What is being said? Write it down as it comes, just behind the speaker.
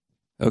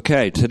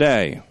Okay,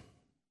 today,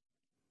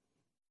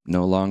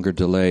 no longer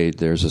delayed,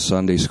 there's a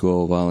Sunday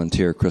School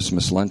volunteer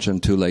Christmas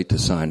luncheon, too late to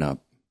sign up.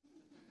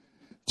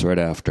 It's right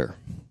after.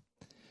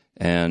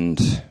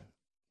 And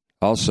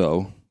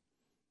also,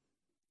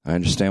 I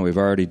understand we've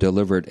already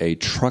delivered a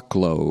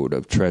truckload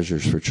of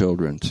treasures for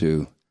children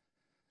to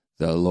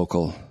the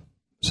local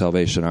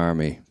Salvation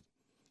Army,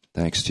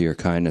 thanks to your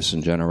kindness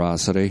and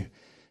generosity.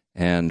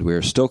 And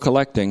we're still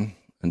collecting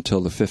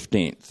until the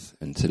 15th,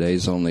 and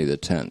today's only the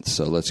 10th,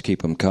 so let's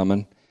keep them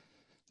coming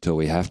till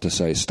we have to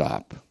say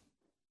stop.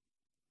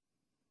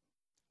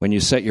 When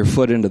you set your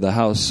foot into the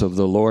house of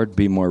the Lord,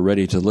 be more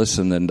ready to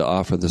listen than to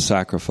offer the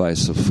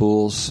sacrifice of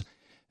fools.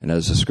 And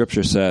as the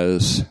scripture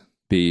says,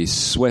 be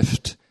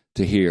swift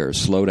to hear,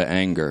 slow to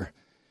anger,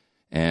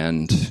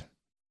 and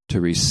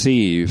to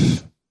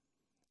receive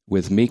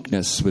with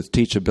meekness, with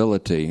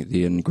teachability,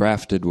 the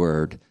engrafted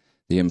word,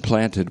 the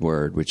implanted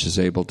word, which is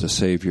able to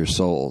save your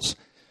souls.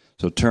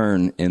 So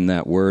turn in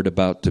that word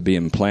about to be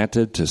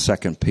implanted to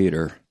 2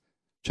 Peter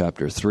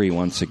chapter 3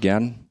 once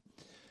again.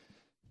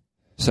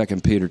 2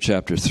 Peter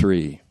chapter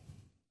 3.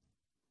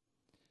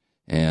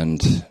 And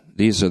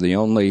these are the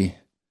only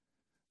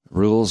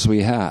rules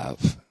we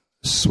have.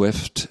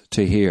 Swift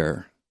to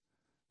hear,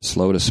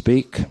 slow to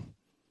speak,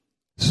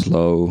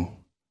 slow,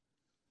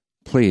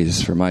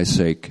 please, for my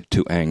sake,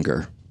 to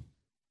anger.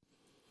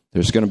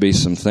 There's going to be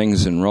some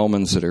things in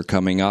Romans that are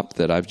coming up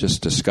that I've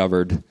just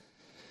discovered.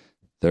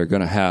 They're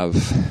going to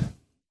have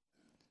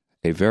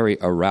a very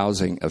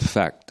arousing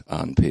effect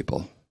on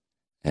people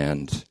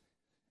and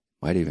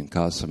might even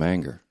cause some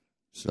anger.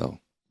 So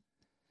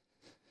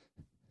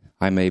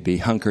I may be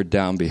hunkered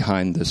down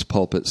behind this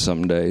pulpit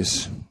some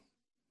days.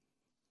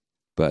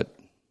 But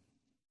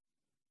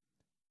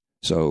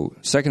so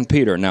 2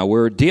 Peter. Now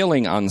we're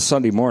dealing on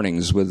Sunday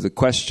mornings with the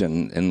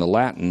question in the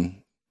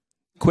Latin,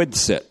 quid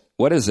sit?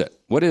 What is it?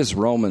 What is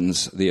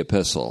Romans, the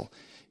epistle,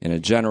 in a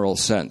general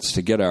sense,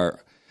 to get our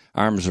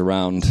arms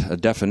around a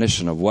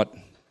definition of what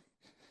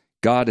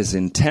God is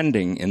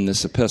intending in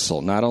this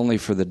epistle, not only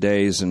for the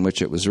days in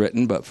which it was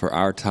written, but for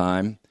our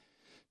time,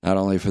 not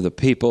only for the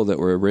people that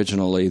were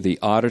originally the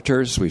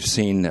auditors. We've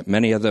seen that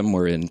many of them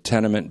were in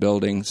tenement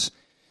buildings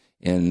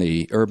in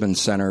the urban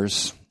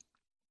centers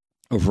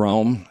of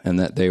Rome, and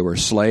that they were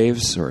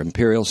slaves or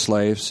imperial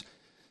slaves.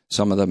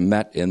 Some of them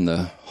met in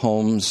the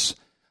homes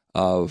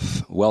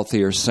of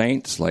wealthier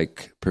saints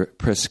like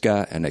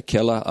Prisca and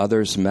Aquila.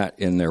 Others met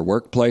in their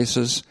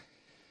workplaces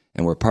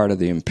and were part of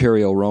the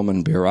imperial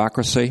Roman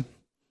bureaucracy.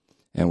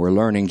 And we're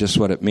learning just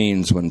what it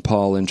means when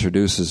Paul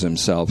introduces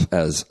himself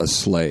as a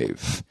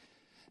slave.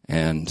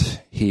 And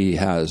he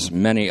has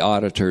many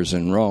auditors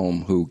in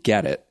Rome who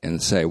get it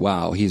and say,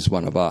 wow, he's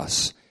one of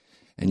us.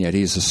 And yet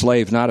he's a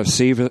slave not of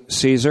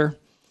Caesar.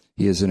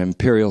 He is an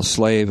imperial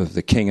slave of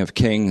the King of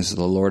Kings,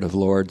 the Lord of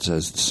Lords,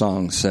 as the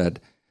song said,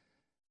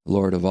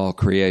 Lord of all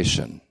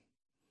creation.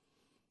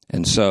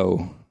 And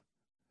so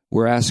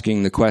we're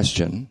asking the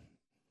question,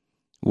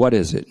 what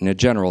is it in a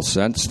general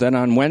sense? Then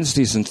on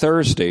Wednesdays and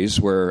Thursdays,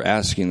 we're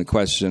asking the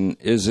question,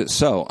 is it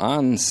so?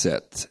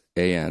 Ansit,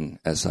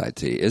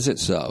 A-N-S-I-T, is it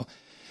so?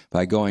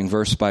 By going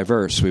verse by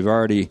verse. We've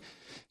already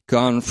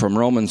gone from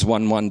Romans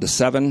 1:1 to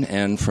 7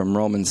 and from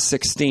Romans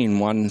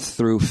 16:1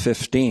 through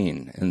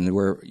 15. And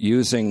we're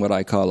using what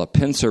I call a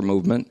pincer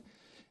movement,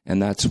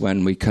 and that's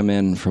when we come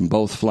in from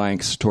both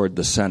flanks toward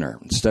the center.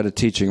 Instead of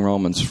teaching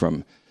Romans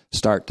from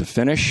start to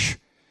finish,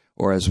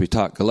 or as we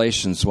taught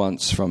Galatians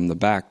once, from the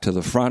back to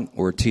the front,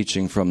 we're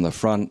teaching from the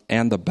front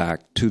and the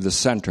back to the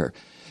center.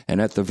 And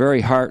at the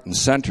very heart and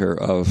center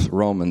of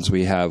Romans,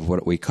 we have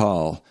what we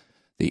call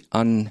the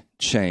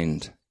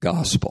unchained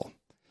gospel.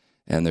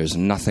 And there's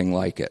nothing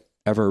like it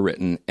ever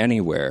written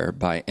anywhere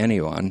by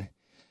anyone.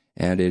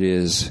 And it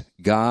is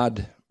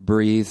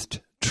God-breathed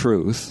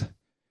truth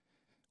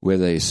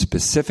with a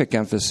specific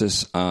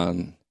emphasis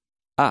on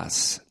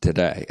us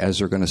today, as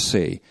we're going to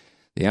see.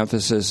 The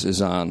emphasis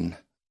is on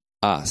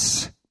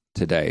us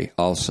today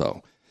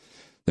also.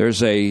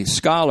 There's a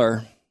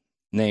scholar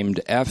named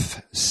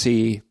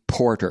F.C.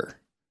 Porter,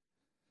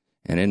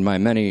 and in my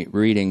many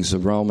readings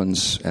of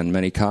Romans and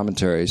many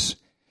commentaries,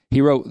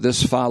 he wrote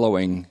this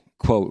following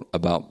quote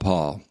about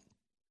Paul.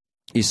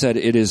 He said,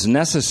 "It is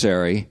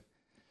necessary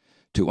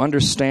to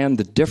understand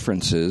the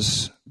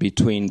differences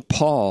between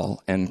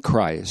Paul and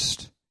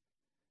Christ,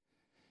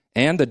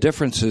 and the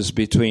differences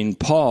between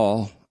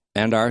Paul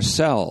and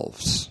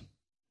ourselves.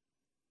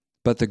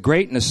 But the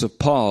greatness of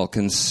Paul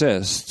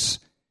consists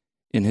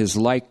in his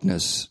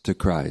likeness to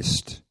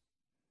Christ,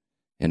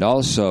 and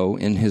also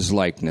in his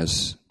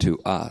likeness to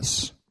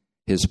us,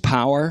 his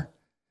power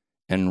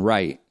and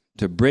right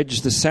to bridge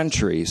the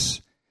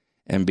centuries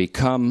and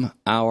become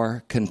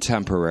our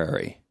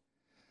contemporary."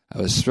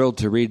 I was thrilled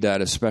to read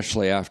that,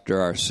 especially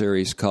after our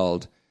series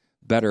called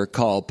Better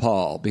Call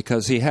Paul,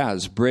 because he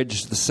has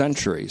bridged the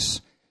centuries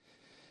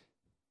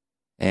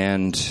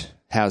and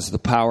has the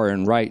power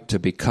and right to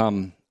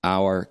become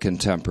our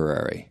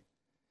contemporary.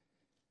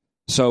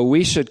 So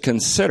we should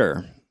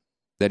consider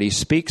that he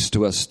speaks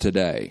to us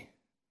today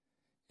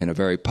in a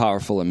very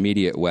powerful,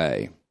 immediate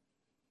way.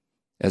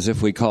 as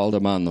if we called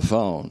him on the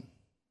phone.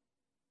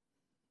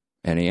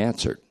 And he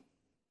answered.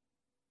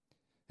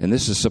 And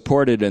this is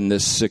supported in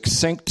this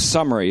succinct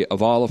summary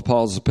of all of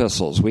Paul's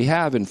epistles. We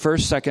have in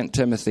 1st, 2nd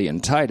Timothy,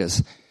 and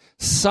Titus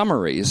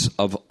summaries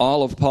of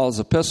all of Paul's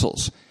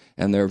epistles.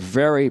 And they're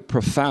very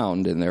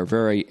profound and they're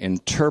very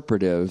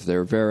interpretive.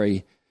 They're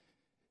very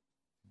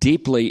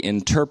deeply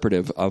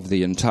interpretive of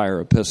the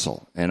entire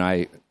epistle. And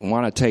I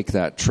want to take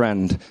that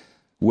trend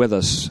with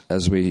us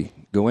as we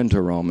go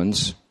into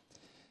Romans.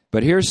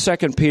 But here's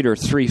 2 Peter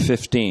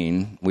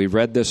 3:15. We've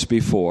read this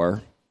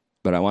before,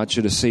 but I want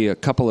you to see a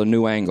couple of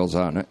new angles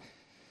on it.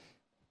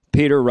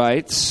 Peter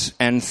writes,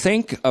 "And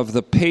think of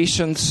the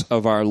patience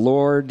of our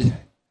Lord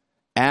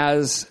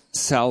as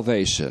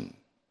salvation."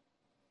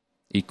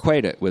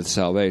 Equate it with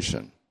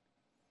salvation.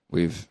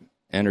 We've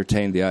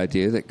entertained the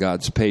idea that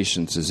God's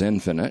patience is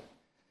infinite,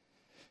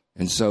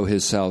 and so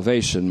his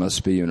salvation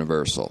must be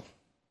universal.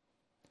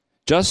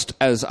 Just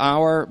as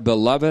our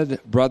beloved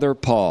brother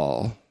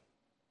Paul,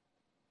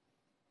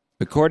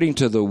 according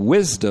to the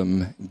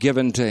wisdom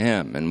given to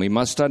him, and we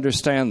must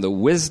understand the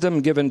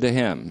wisdom given to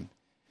him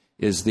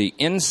is the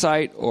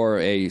insight or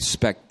a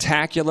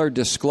spectacular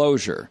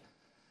disclosure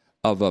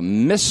of a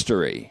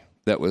mystery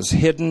that was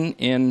hidden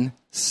in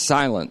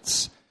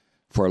silence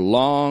for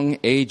long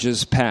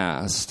ages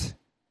past,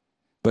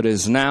 but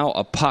is now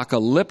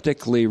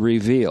apocalyptically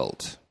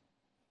revealed.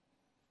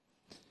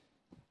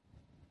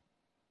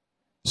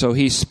 So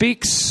he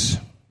speaks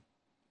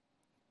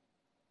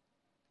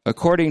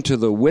according to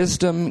the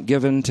wisdom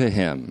given to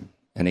him,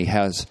 and he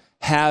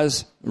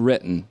has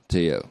written to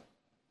you.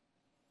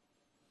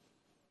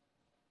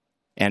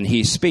 And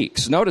he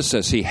speaks. Notice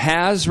this, he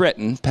has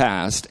written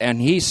past,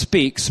 and he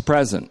speaks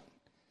present.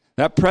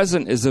 That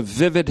present is a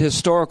vivid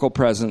historical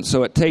present,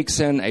 so it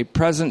takes in a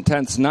present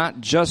tense not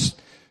just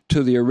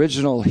to the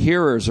original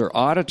hearers or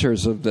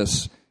auditors of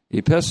this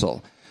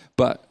epistle,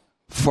 but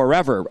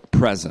forever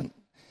present.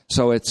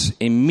 So it's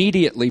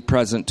immediately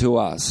present to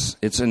us.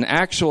 It's an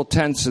actual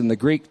tense in the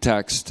Greek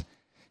text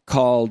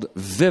called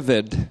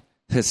vivid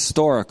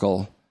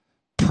historical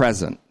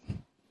present.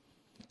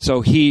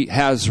 So he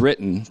has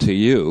written to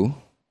you,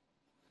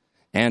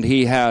 and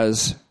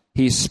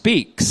he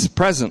speaks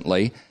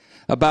presently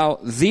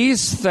about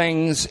these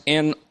things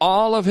in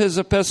all of his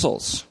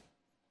epistles.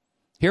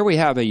 Here we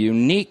have a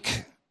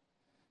unique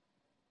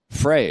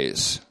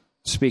phrase,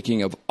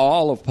 speaking of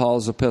all of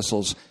Paul's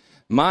epistles.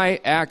 My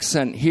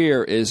accent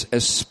here is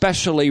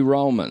especially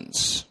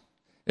Romans,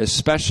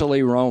 as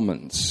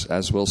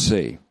we'll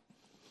see,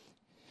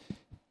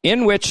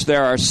 in which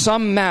there are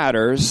some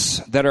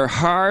matters that are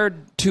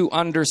hard to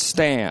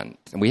understand.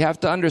 And we have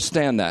to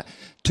understand that.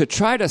 To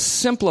try to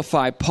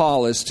simplify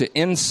Paul is to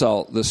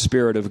insult the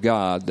Spirit of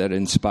God that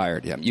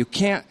inspired him. You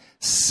can't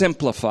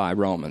simplify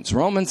Romans.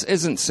 Romans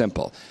isn't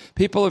simple.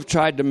 People have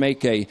tried to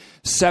make a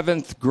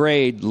 7th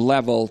grade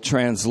level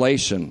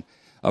translation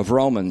of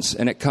Romans,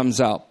 and it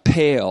comes out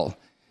pale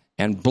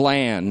and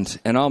bland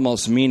and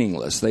almost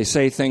meaningless. They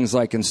say things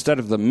like, instead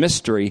of the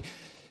mystery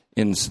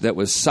that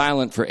was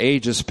silent for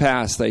ages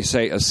past, they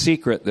say a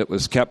secret that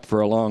was kept for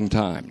a long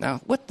time.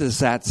 Now, what does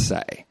that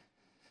say?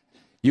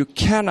 You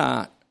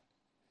cannot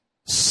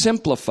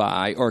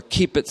simplify or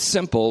keep it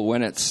simple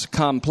when it's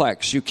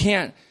complex. You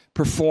can't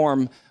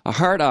perform a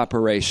heart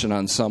operation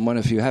on someone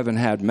if you haven't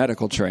had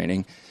medical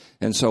training.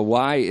 And so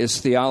why is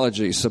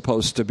theology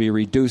supposed to be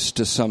reduced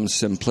to some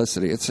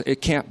simplicity?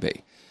 It can't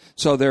be.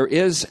 So there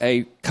is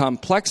a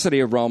complexity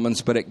of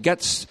Romans, but it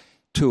gets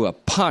to a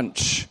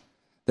punch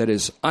that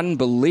is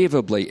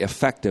unbelievably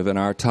effective in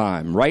our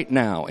time, right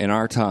now in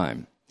our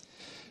time.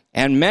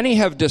 And many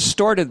have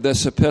distorted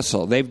this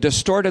epistle. They've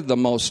distorted the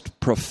most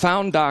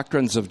profound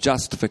doctrines of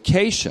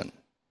justification,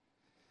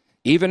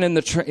 even in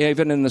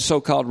the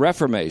so-called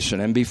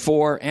Reformation, and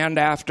before and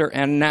after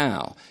and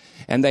now.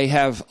 And they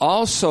have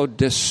also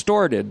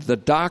distorted the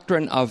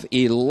doctrine of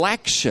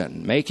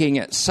election, making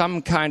it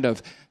some kind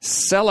of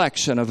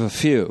selection of a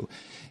few.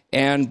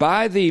 And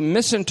by the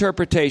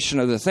misinterpretation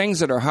of the things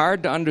that are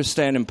hard to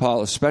understand in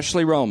Paul,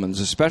 especially Romans,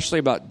 especially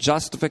about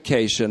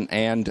justification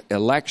and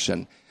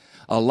election,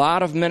 a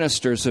lot of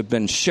ministers have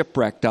been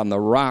shipwrecked on the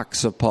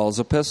rocks of Paul's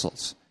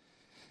epistles.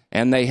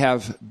 And they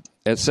have,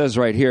 it says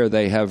right here,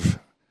 they have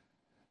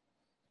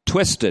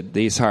twisted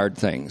these hard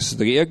things.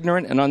 The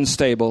ignorant and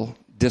unstable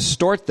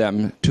distort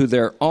them to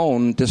their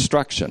own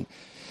destruction.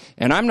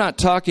 And I'm not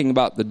talking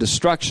about the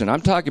destruction.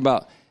 I'm talking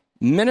about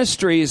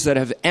ministries that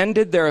have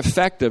ended their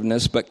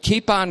effectiveness but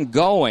keep on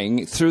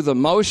going through the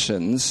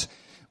motions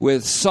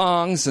with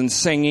songs and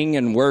singing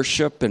and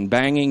worship and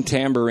banging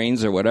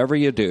tambourines or whatever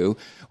you do,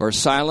 or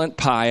silent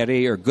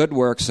piety or good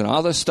works and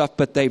all this stuff,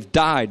 but they've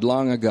died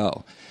long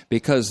ago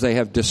because they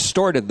have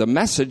distorted the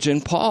message in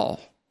Paul.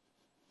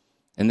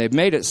 And they've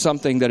made it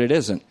something that it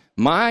isn't.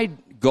 My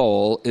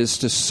goal is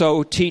to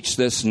so teach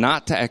this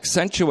not to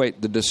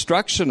accentuate the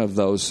destruction of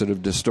those that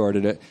have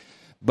distorted it,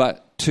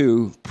 but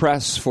to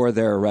press for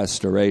their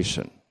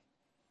restoration.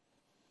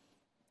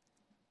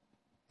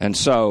 And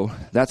so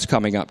that's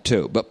coming up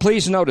too. But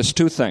please notice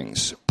two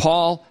things.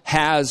 Paul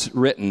has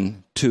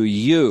written to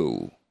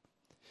you.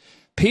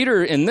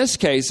 Peter, in this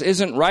case,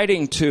 isn't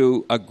writing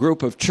to a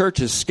group of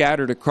churches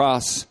scattered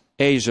across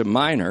Asia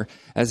Minor,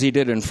 as he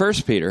did in 1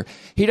 Peter.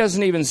 He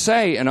doesn't even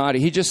say an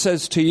audience. He just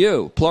says to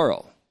you,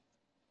 plural.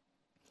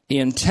 He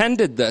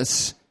intended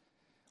this,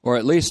 or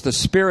at least the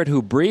Spirit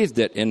who breathed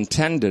it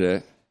intended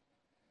it,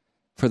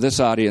 for this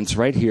audience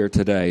right here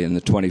today in the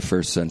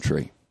 21st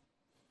century,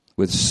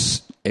 with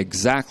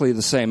exactly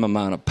the same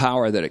amount of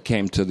power that it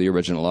came to the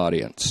original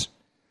audience.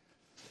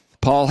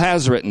 Paul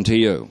has written to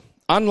you.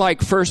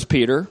 Unlike 1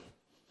 Peter,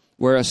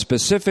 where a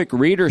specific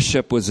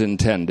readership was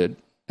intended,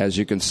 as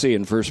you can see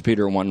in 1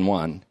 Peter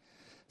 1:1,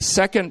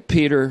 2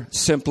 Peter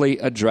simply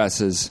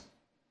addresses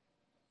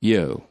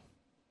you.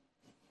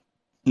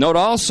 Note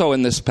also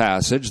in this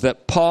passage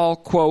that Paul,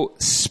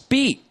 quote,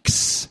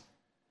 speaks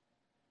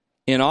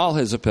in all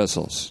his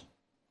epistles.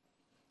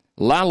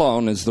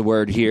 Lalon is the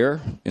word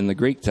here in the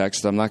Greek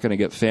text. I'm not going to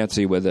get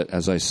fancy with it,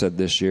 as I said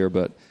this year,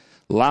 but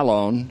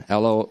lalon,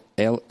 L-A-L-O-N,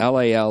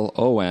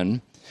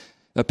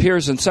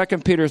 appears in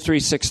 2 Peter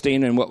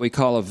 3:16 in what we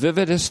call a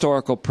vivid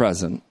historical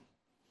present.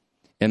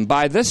 And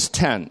by this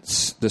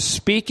tense, the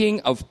speaking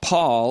of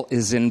Paul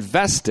is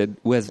invested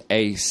with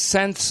a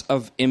sense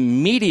of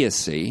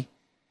immediacy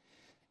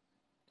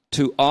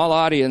to all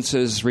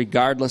audiences,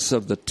 regardless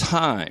of the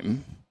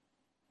time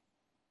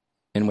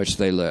in which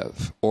they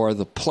live, or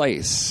the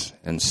place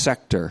and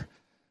sector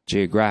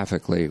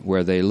geographically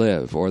where they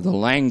live, or the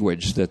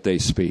language that they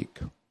speak.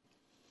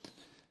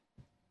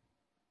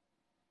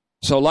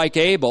 So like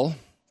Abel,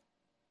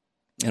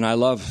 and I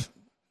was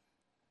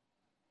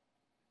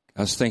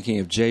thinking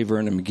of J.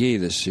 Vernon McGee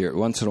this year.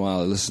 Once in a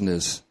while I listen to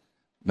his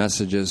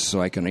messages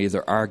so I can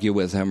either argue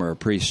with him or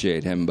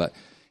appreciate him, but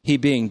he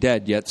being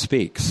dead yet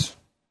speaks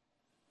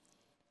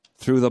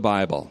through the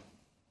Bible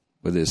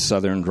with his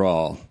southern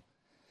drawl.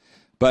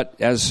 But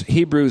as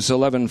Hebrews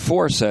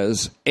 11:4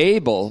 says,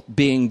 Abel,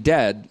 being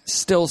dead,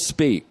 still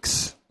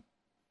speaks.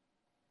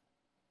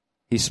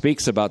 He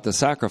speaks about the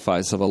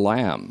sacrifice of a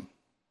lamb.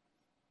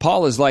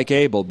 Paul is like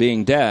Abel,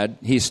 being dead,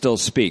 he still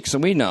speaks.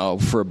 And we know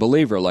for a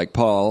believer like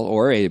Paul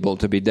or Abel,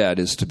 to be dead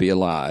is to be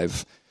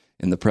alive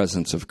in the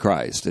presence of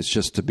Christ. It's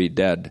just to be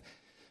dead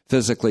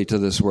physically to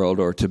this world,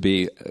 or to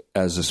be,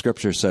 as the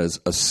scripture says,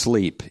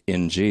 asleep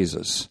in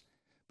Jesus,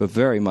 but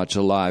very much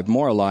alive,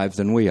 more alive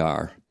than we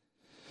are.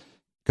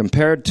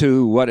 Compared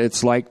to what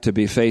it's like to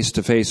be face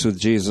to face with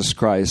Jesus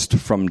Christ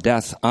from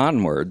death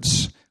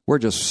onwards, we're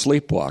just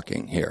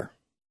sleepwalking here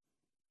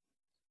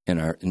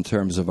in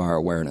terms of our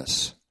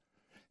awareness.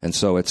 And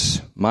so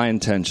it's my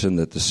intention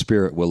that the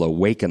Spirit will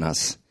awaken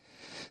us.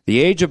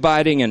 The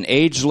age-abiding and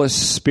ageless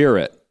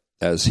Spirit,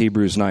 as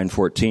Hebrews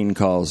 9:14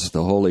 calls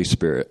the Holy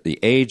Spirit, the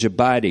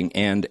age-abiding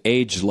and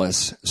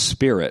ageless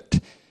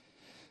Spirit,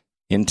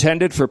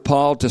 intended for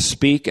Paul to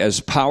speak as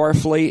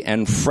powerfully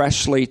and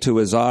freshly to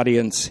his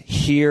audience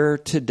here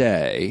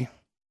today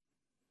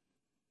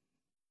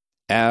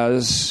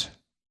as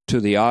to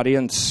the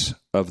audience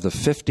of the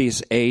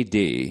 50s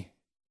AD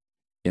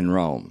in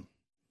Rome.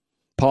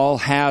 Paul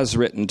has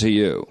written to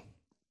you,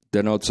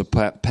 denotes a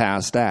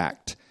past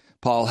act.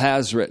 Paul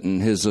has written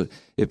his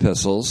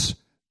epistles,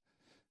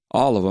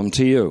 all of them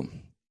to you.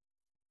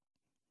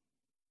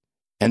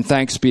 And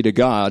thanks be to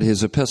God,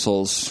 his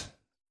epistles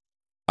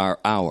are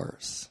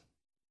ours.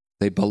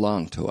 They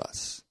belong to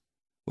us.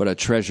 What a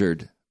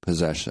treasured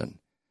possession.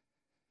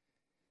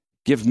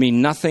 Give me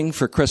nothing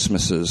for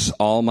Christmases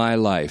all my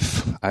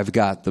life. I've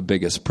got the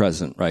biggest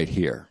present right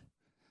here.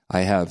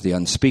 I have the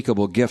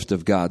unspeakable gift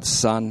of God's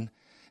Son,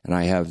 and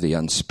I have the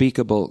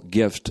unspeakable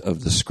gift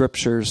of the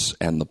Scriptures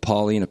and the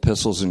Pauline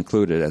epistles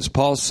included. As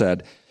Paul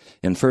said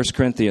in 1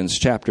 Corinthians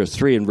chapter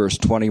 3 and verse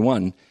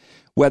 21,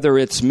 whether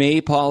it's me,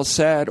 Paul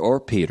said, or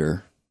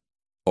Peter,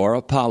 or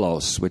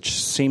Apollos, which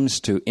seems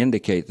to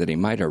indicate that he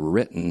might have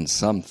written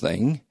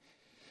something.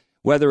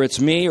 Whether it's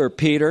me or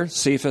Peter,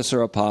 Cephas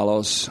or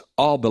Apollos,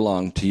 all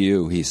belong to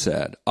you, he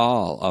said.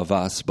 All of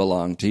us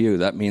belong to you.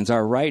 That means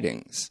our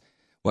writings,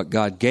 what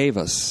God gave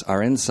us,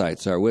 our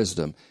insights, our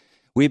wisdom.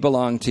 We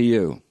belong to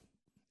you,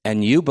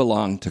 and you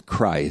belong to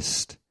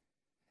Christ,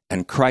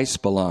 and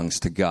Christ belongs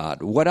to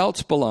God. What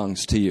else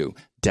belongs to you?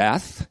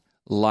 Death,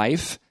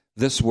 life,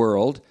 this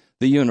world,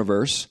 the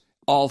universe,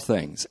 all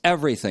things,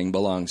 everything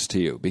belongs to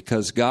you,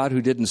 because God,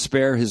 who didn't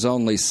spare his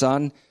only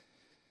Son,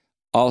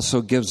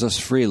 also gives us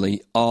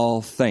freely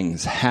all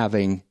things,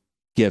 having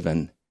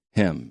given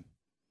him.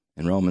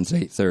 In Romans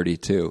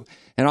 8:32,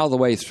 and all the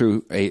way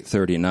through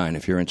 8:39,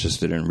 if you're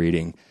interested in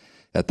reading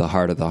at the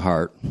heart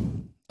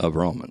of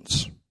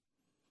Romans.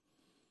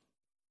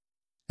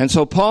 And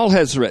so Paul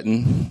has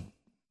written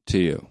to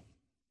you,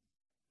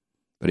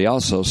 but he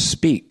also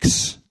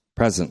speaks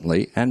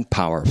presently and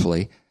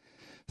powerfully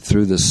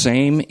through the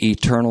same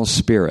eternal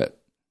Spirit.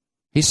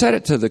 He said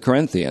it to the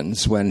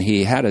Corinthians when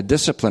he had a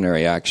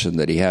disciplinary action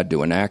that he had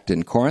to enact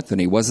in Corinth,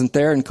 and he wasn't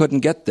there and couldn't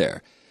get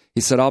there.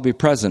 He said, I'll be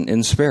present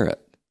in spirit.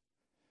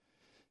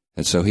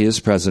 And so he is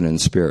present in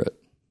spirit.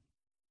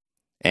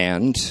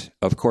 And,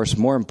 of course,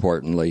 more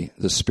importantly,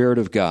 the Spirit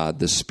of God,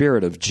 the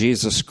Spirit of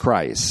Jesus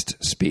Christ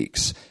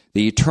speaks.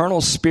 The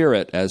eternal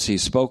Spirit, as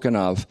he's spoken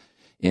of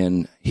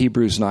in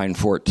Hebrews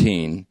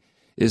 9:14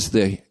 is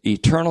the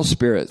eternal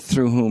Spirit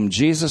through whom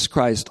Jesus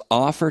Christ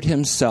offered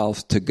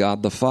himself to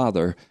God the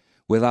Father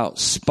without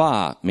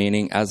spot,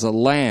 meaning as a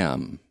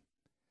lamb,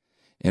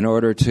 in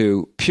order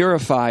to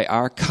purify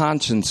our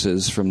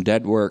consciences from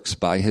dead works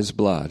by his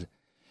blood,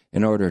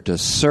 in order to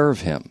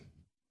serve him,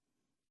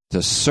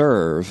 to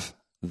serve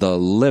the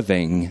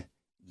living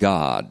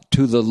God.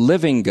 To the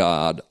living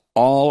God,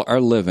 all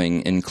are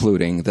living,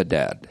 including the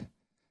dead.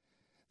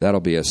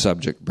 That'll be a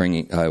subject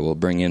I will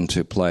bring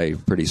into play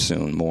pretty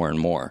soon, more and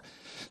more.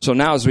 So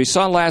now, as we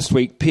saw last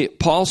week,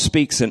 Paul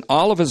speaks in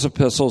all of his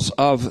epistles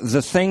of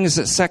the things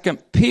that 2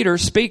 Peter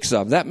speaks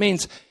of. That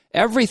means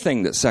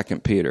everything that 2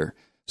 Peter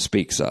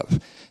speaks of.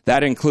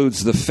 That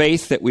includes the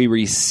faith that we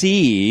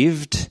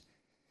received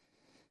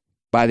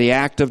by the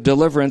act of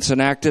deliverance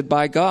enacted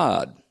by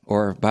God,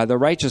 or by the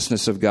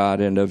righteousness of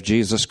God and of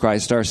Jesus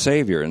Christ our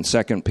Savior in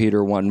 2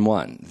 Peter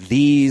 1:1.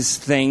 These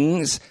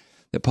things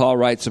that Paul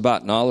writes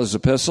about in all his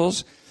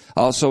epistles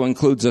also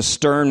includes a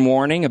stern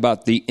warning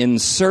about the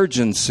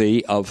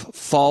insurgency of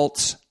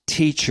false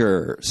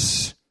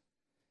teachers.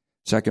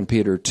 2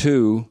 Peter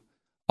 2,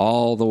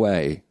 all the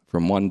way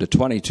from 1 to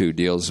 22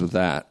 deals with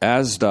that,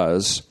 as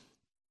does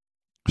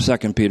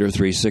 2 Peter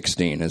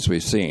 3:16, as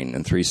we've seen,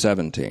 and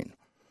 3:17.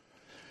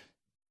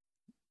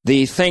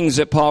 The things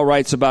that Paul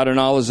writes about in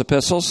all his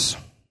epistles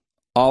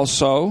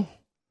also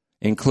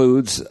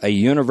includes a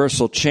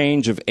universal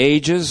change of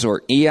ages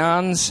or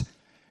eons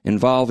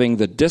involving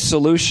the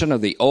dissolution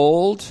of the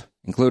old,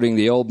 including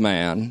the old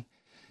man,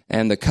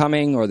 and the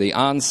coming or the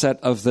onset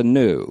of the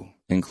new,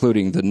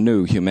 including the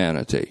new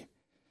humanity.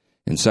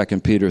 In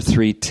 2 Peter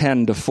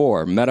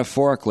 3:10-4,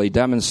 metaphorically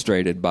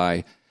demonstrated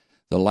by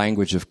the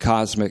language of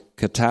cosmic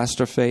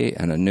catastrophe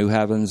and a new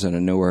heavens and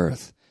a new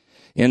earth.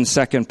 In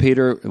 2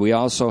 Peter, we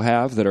also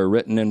have, that are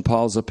written in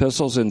Paul's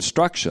epistles,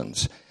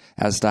 instructions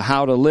as to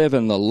how to live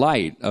in the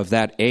light of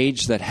that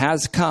age that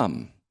has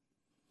come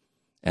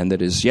and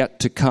that is yet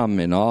to come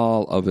in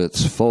all of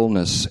its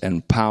fullness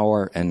and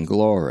power and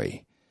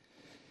glory.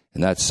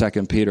 And that's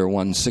 2 Peter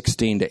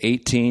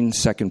 1:16-18,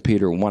 2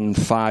 Peter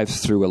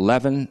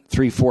 1:5-11,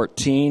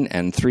 3:14,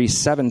 and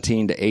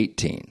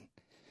 3:17-18.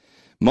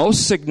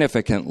 Most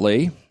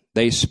significantly,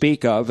 they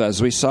speak of,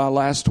 as we saw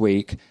last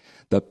week,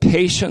 the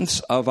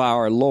patience of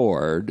our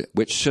Lord,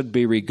 which should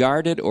be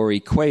regarded or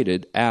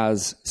equated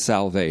as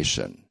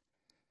salvation.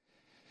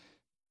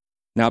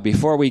 Now,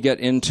 before we get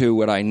into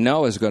what I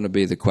know is going to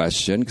be the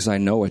question, because I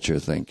know what you're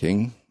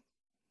thinking,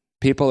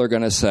 people are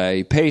going to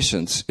say,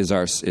 patience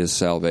is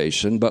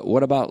salvation, but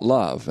what about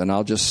love? And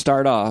I'll just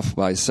start off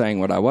by saying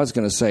what I was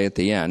going to say at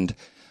the end.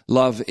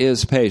 Love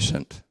is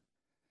patient.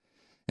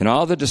 And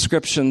all the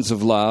descriptions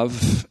of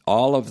love,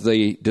 all of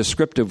the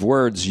descriptive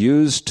words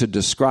used to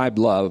describe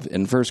love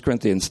in 1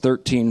 Corinthians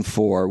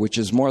 13:4, which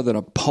is more than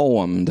a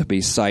poem to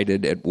be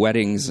cited at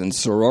weddings and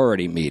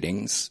sorority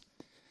meetings,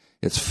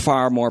 it's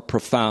far more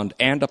profound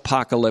and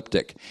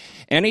apocalyptic.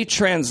 Any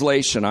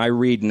translation I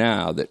read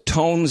now that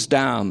tones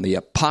down the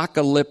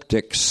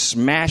apocalyptic,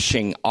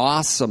 smashing,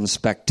 awesome,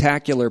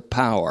 spectacular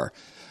power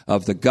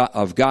of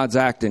God's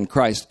act in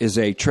Christ is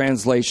a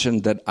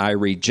translation that I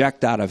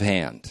reject out of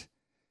hand.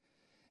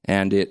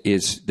 And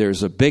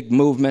there's a big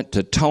movement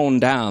to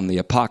tone down the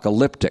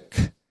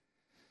apocalyptic,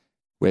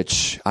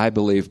 which I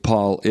believe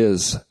Paul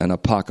is an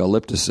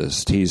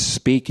apocalypticist. He's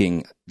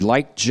speaking,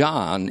 like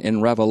John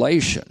in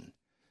Revelation,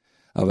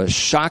 of a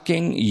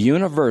shocking,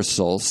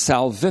 universal,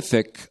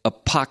 salvific,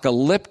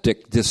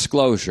 apocalyptic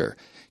disclosure,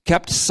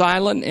 kept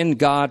silent in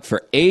God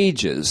for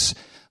ages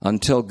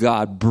until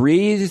God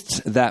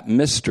breathed that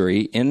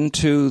mystery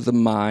into the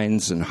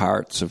minds and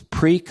hearts of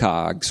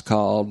precogs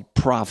called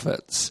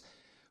prophets,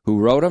 who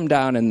wrote them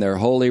down in their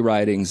holy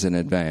writings in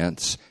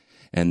advance,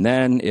 and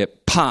then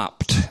it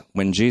popped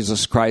when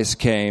Jesus Christ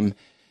came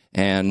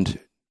and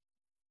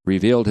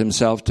revealed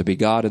himself to be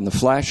God in the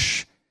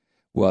flesh,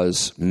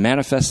 was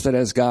manifested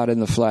as God in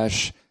the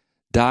flesh,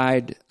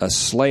 died a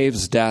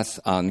slave's death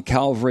on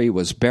Calvary,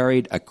 was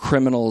buried a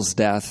criminal's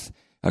death,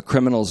 a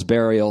criminal's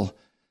burial,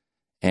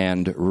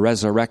 and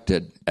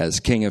resurrected as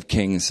King of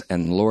Kings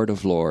and Lord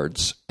of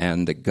Lords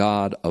and the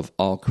God of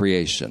all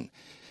creation.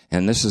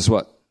 And this is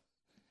what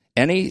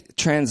any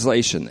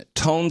translation that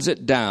tones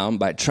it down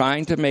by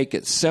trying to make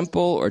it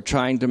simple or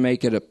trying to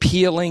make it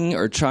appealing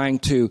or trying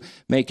to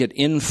make it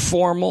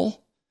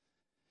informal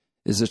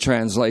is a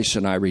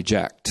translation I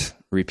reject,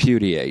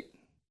 repudiate.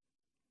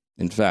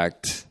 In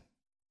fact,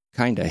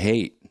 kind of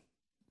hate.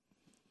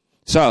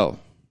 So,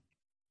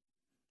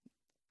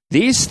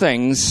 these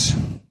things,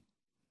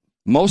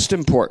 most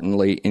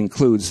importantly,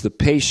 includes the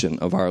patience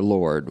of our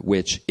Lord,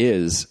 which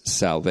is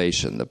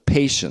salvation, the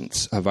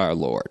patience of our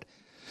Lord.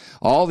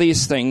 All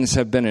these things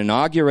have been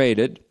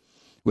inaugurated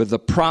with the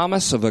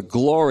promise of a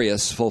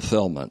glorious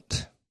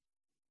fulfillment,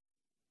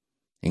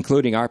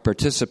 including our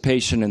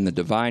participation in the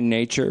divine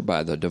nature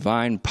by the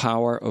divine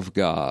power of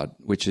God,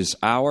 which is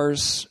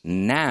ours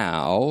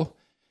now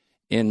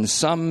in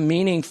some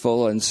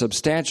meaningful and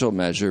substantial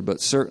measure,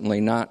 but certainly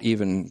not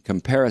even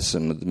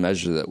comparison with the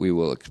measure that we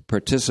will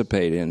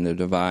participate in the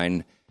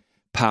divine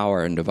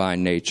power and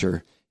divine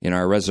nature in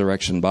our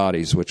resurrection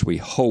bodies, which we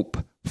hope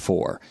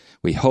for.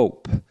 We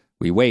hope,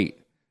 we wait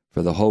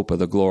for the hope of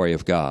the glory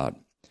of God.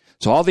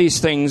 So all these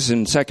things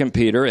in 2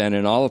 Peter and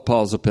in all of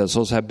Paul's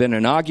epistles have been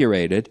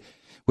inaugurated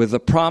with the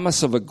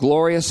promise of a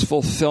glorious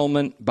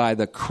fulfillment by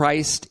the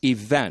Christ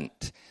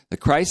event. The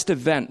Christ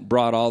event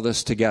brought all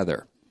this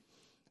together.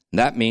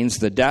 That means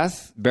the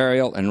death,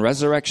 burial, and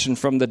resurrection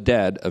from the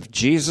dead of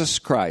Jesus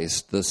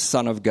Christ, the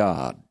Son of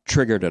God,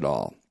 triggered it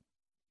all.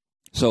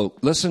 So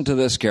listen to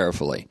this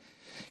carefully,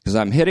 because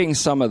I'm hitting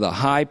some of the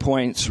high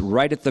points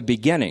right at the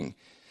beginning.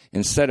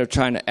 Instead of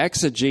trying to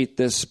exegete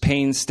this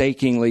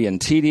painstakingly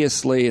and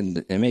tediously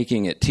and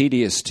making it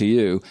tedious to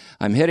you,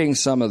 I'm hitting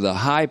some of the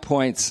high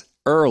points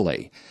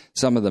early,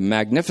 some of the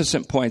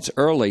magnificent points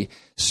early,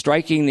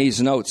 striking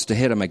these notes to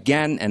hit them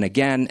again and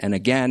again and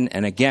again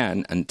and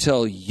again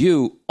until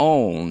you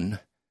own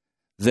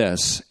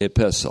this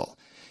epistle.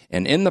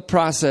 And in the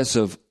process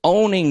of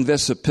owning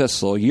this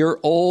epistle, your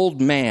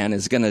old man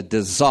is going to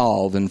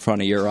dissolve in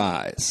front of your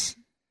eyes.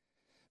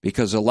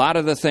 Because a lot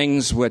of the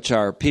things which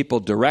our people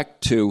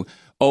direct to,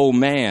 oh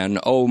man,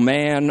 oh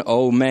man,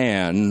 oh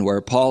man,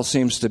 where Paul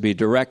seems to be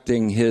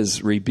directing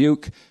his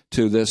rebuke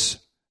to this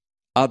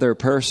other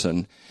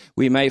person,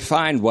 we may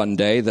find one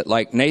day that,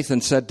 like Nathan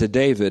said to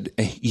David,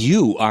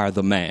 you are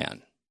the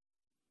man.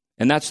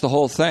 And that's the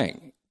whole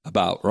thing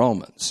about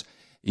Romans.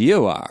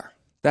 You are.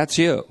 That's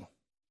you.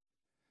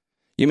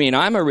 You mean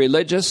I'm a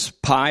religious,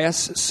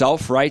 pious,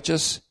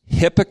 self-righteous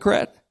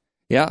hypocrite?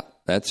 Yeah,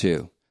 that's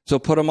you. So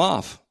put him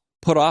off.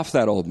 Put off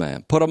that old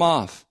man. Put him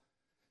off.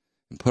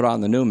 And put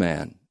on the new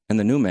man. And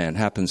the new man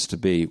happens to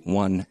be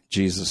one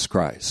Jesus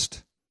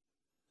Christ.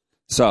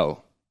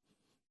 So,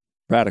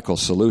 radical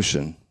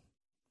solution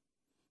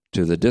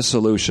to the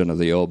dissolution of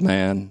the old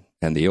man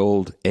and the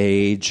old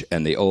age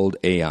and the old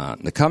aeon.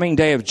 The coming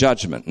day of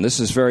judgment, and this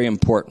is very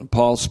important.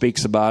 Paul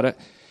speaks about it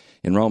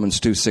in Romans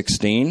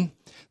 2:16.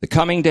 The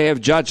coming day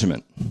of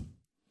judgment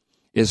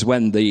is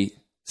when the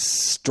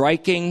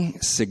striking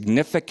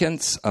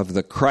significance of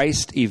the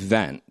Christ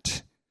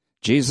event,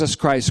 Jesus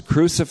Christ's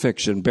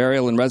crucifixion,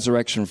 burial, and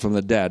resurrection from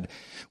the dead,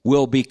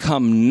 will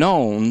become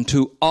known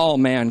to all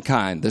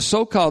mankind. The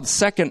so-called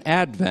second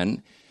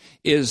advent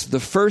is the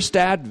first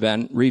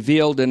advent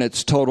revealed in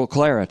its total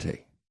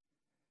clarity.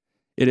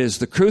 It is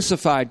the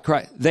crucified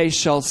Christ. They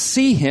shall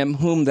see him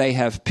whom they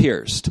have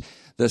pierced.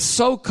 The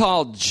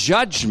so-called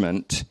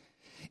judgment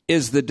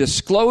is the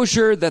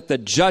disclosure that the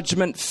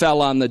judgment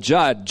fell on the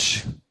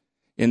judge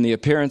in the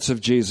appearance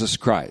of Jesus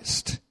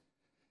Christ.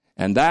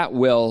 And that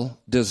will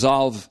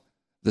dissolve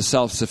the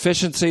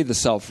self-sufficiency, the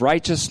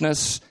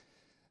self-righteousness,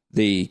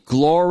 the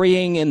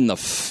glorying in the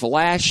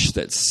flesh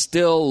that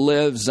still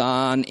lives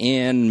on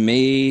in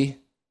me.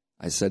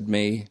 I said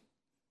me.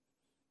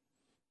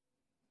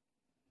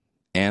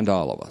 And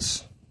all of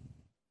us.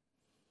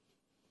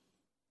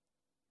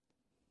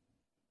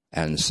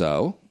 And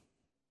so,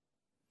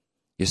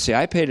 you see,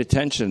 I paid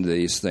attention to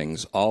these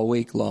things all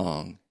week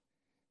long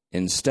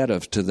instead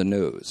of to the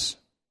news.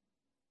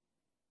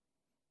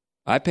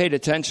 I paid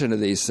attention to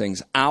these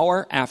things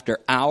hour after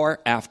hour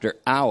after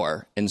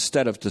hour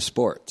instead of to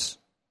sports.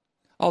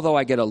 Although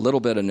I get a little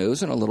bit of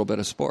news and a little bit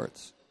of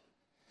sports.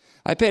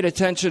 I paid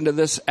attention to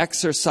this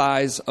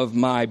exercise of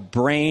my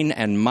brain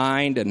and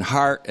mind and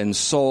heart and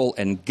soul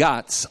and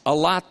guts a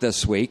lot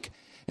this week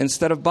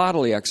instead of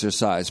bodily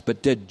exercise,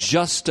 but did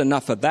just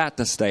enough of that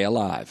to stay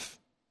alive.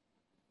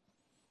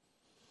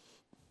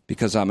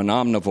 Because I'm an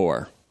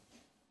omnivore,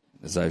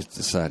 as I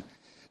said.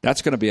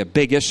 That's going to be a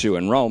big issue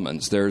in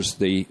Romans. There's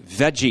the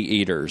veggie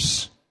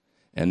eaters,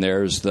 and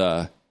there's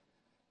the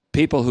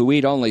people who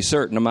eat only a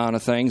certain amount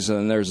of things,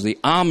 and there's the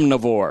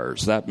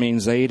omnivores. That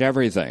means they eat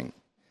everything.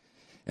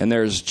 And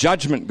there's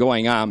judgment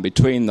going on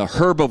between the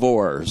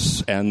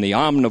herbivores and the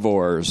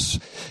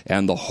omnivores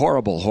and the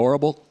horrible,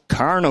 horrible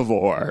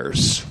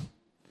carnivores.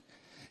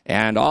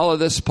 And all of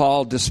this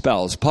Paul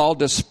dispels. Paul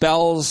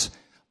dispels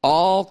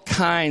all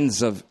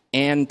kinds of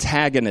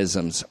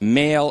antagonisms,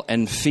 male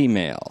and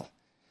female,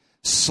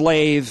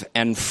 slave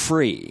and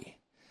free,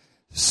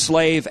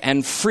 slave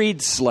and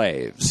freed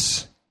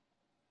slaves,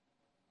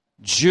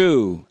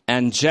 Jew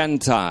and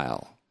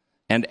Gentile,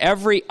 and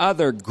every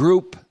other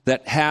group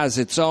that has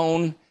its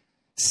own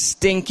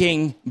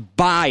stinking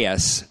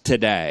bias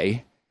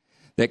today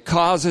that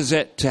causes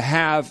it to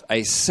have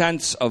a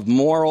sense of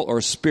moral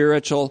or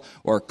spiritual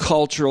or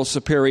cultural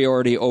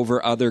superiority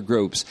over other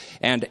groups.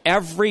 And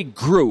every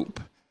group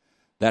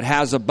that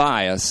has a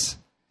bias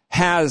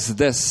has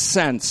this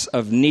sense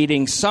of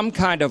needing some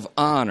kind of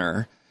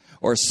honor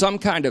or some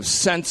kind of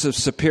sense of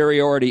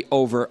superiority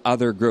over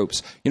other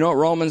groups. You know what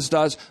Romans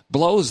does?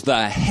 Blows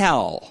the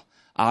hell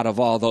out of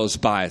all those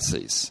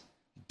biases.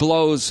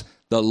 Blows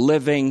the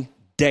living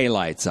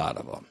daylights out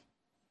of them.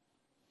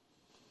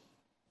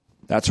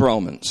 That's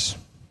Romans.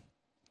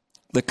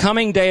 The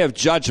coming day of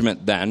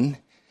judgment, then,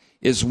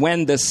 is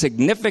when the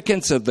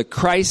significance of the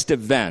Christ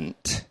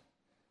event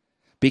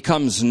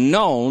becomes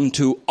known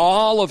to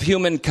all of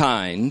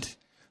humankind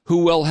who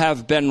will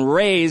have been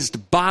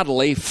raised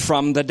bodily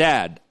from the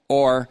dead,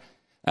 or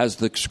as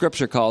the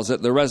scripture calls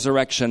it, the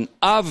resurrection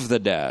of the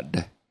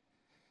dead,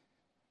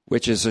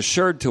 which is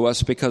assured to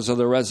us because of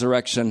the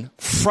resurrection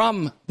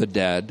from the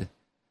dead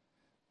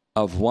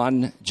of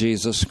one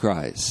Jesus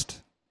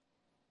Christ,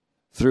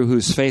 through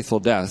whose faithful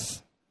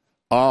death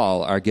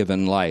all are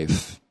given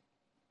life.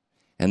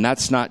 And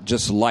that's not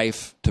just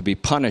life to be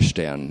punished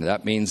in.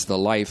 That means the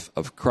life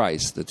of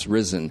Christ that's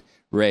risen,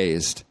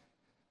 raised,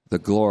 the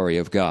glory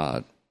of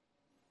God.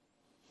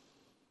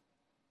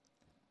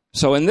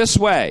 So in this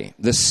way,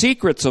 the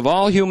secrets of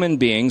all human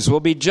beings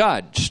will be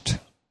judged,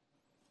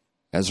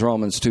 as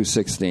Romans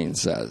 2:16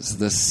 says.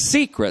 The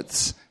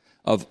secrets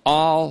of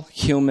all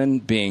human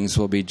beings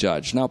will be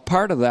judged. Now,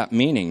 part of that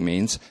meaning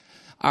means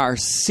our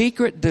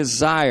secret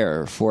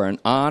desire for an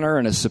honor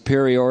and a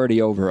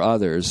superiority over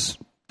others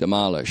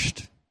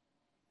demolished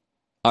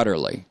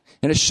utterly.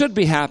 And it should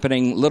be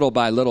happening little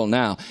by little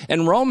now.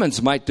 And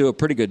Romans might do a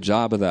pretty good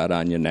job of that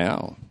on you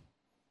now.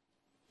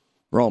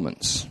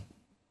 Romans.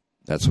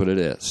 That's what it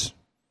is.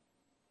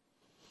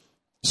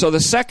 So the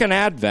second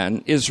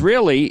advent is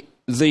really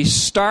the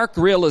stark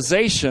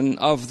realization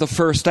of the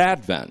first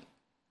advent,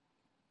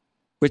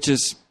 which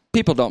is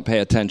people don't pay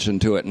attention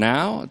to it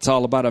now. It's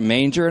all about a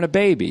manger and a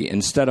baby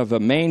instead of a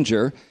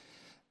manger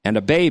and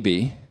a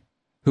baby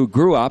who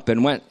grew up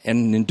and went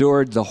and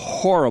endured the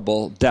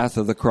horrible death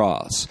of the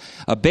cross.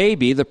 A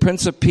baby, the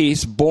Prince of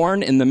Peace,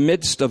 born in the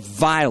midst of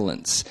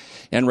violence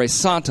and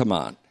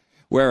ressentiment,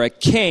 where a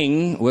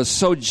king was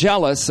so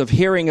jealous of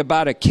hearing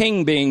about a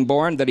king being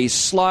born that he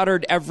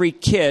slaughtered every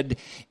kid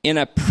in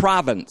a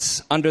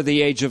province under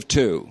the age of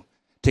 2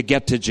 to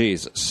get to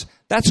Jesus.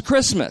 That's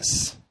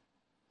Christmas.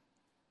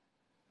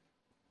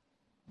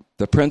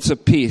 The Prince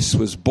of Peace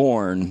was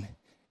born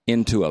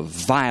into a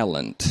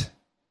violent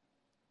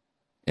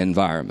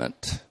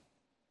environment.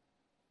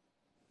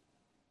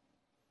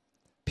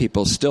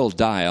 People still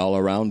die all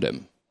around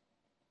him.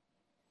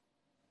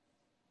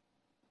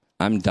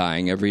 I'm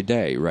dying every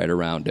day right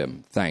around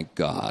him. Thank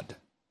God.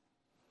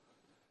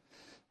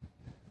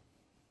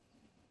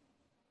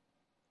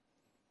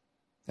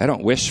 I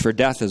don't wish for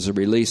death as a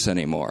release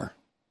anymore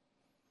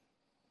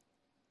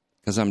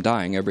because I'm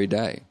dying every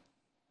day.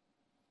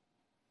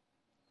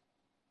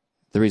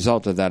 The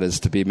result of that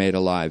is to be made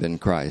alive in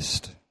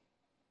Christ.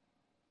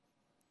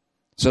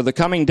 So the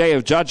coming day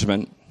of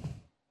judgment,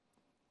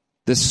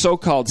 this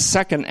so-called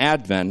second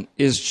advent,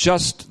 is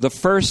just the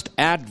first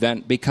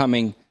advent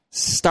becoming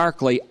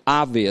starkly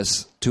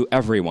obvious to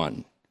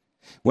everyone.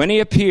 When he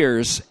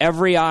appears,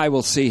 every eye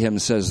will see him,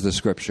 says the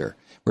scripture.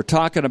 We're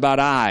talking about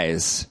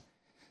eyes,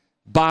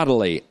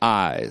 bodily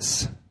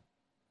eyes.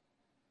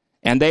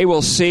 And they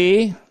will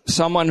see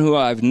someone who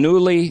I've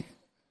newly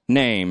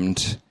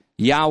named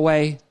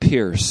Yahweh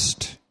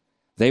pierced.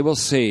 They will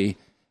see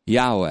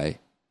Yahweh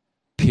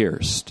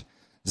pierced.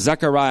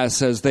 Zechariah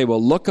says they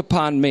will look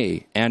upon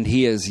me, and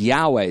he is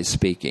Yahweh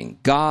speaking,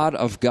 God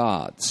of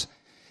gods.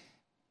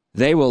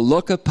 They will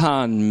look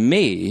upon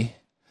me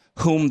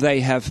whom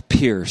they have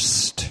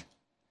pierced.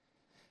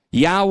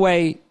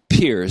 Yahweh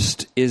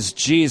pierced is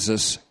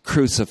Jesus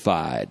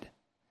crucified.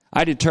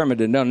 I determined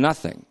to know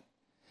nothing,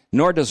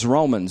 nor does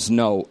Romans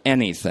know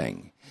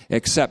anything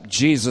except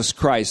Jesus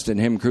Christ and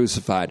him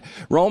crucified.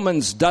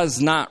 Romans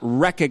does not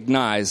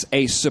recognize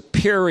a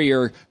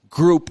superior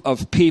group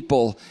of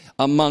people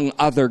among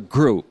other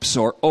groups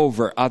or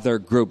over other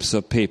groups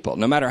of people,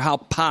 no matter how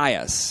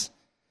pious,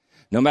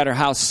 no matter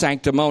how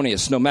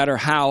sanctimonious, no matter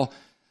how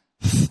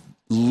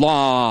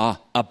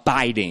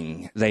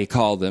law-abiding they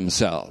call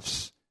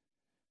themselves.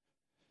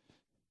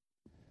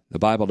 The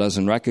Bible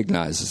doesn't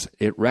recognize it.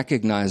 It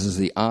recognizes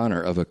the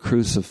honor of a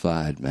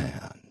crucified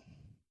man,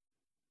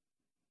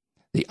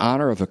 the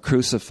honor of a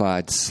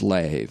crucified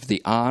slave,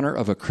 the honor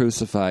of a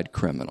crucified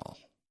criminal,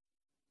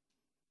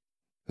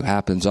 who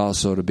happens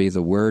also to be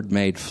the Word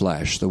made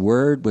flesh. The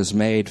Word was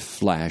made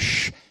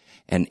flesh,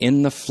 and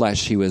in the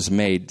flesh he was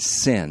made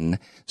sin,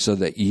 so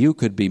that you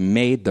could be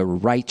made the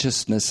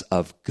righteousness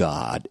of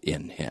God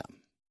in him.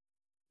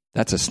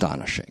 That's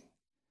astonishing.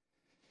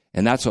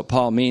 And that's what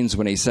Paul means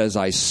when he says,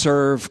 I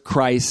serve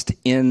Christ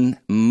in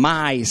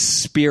my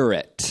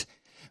spirit.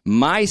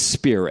 My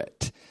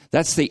spirit.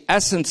 That's the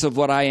essence of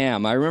what I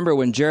am. I remember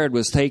when Jared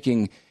was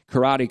taking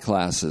karate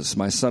classes,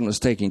 my son was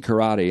taking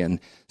karate, and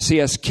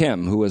C.S.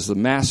 Kim, who was the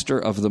master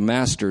of the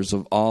masters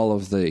of all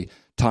of the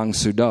Tang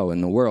Soo Do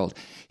in the world,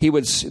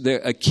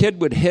 a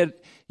kid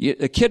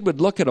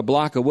would look at a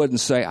block of wood and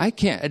say, I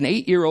can't, an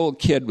 8-year-old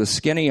kid with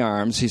skinny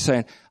arms, he's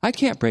saying, I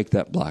can't break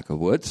that block of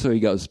wood. So he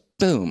goes,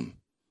 boom.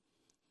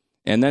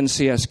 And then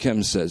C.S.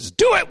 Kim says,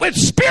 do it with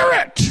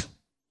spirit.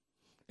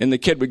 And the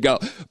kid would go,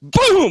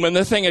 boom, and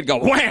the thing would go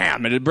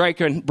wham, and it'd break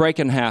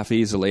in half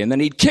easily. And then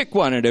he'd kick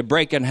one, and it'd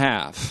break in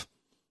half.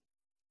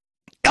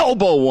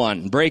 Elbow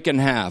one, break in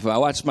half. I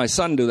watched my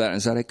son do that, and I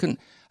said,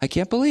 I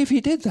can't believe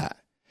he did that.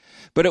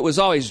 But it was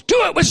always, do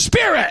it with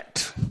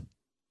spirit.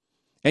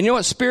 And you know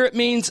what spirit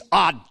means?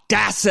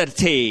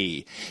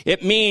 Audacity.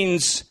 It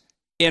means,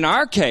 in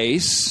our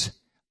case,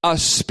 a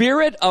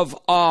spirit of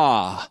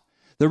awe.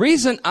 The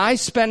reason I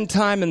spend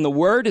time in the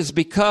Word is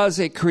because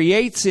it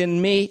creates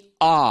in me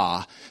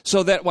awe,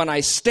 so that when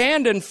I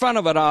stand in front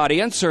of an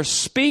audience or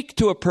speak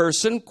to a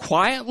person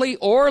quietly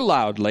or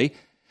loudly,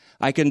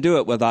 I can do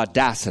it with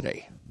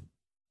audacity.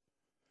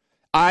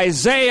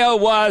 Isaiah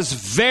was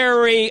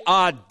very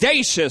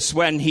audacious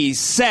when he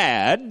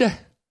said,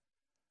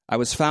 I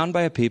was found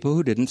by a people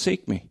who didn't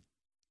seek me.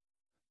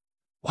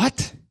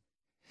 What?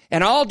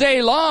 And all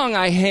day long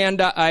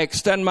I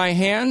extend my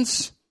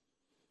hands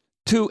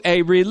to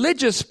a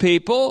religious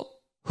people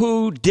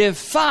who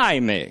defy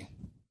me.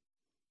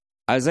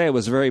 Isaiah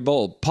was very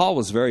bold. Paul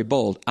was very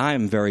bold.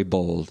 I'm very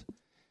bold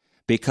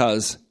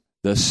because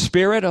the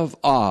spirit of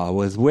awe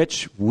with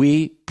which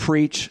we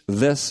preach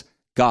this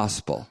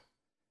gospel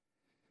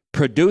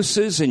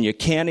produces, and you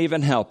can't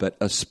even help it,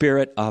 a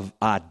spirit of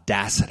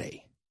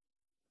audacity.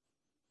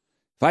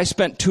 If I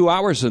spent 2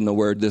 hours in the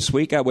Word this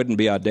week, I wouldn't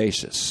be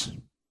audacious.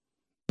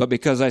 But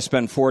because I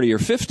spend 40 or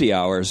 50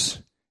 hours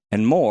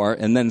and more,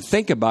 and then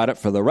think about it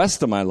for the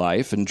rest of my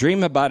life and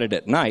dream about it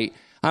at night,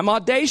 I'm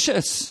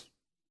audacious.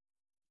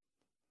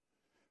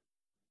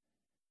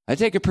 I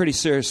take it pretty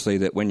seriously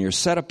that when you're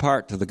set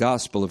apart to the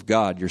gospel of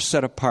God, you're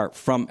set apart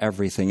from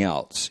everything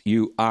else.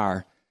 You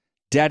are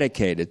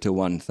dedicated to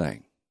one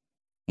thing.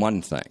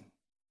 One thing.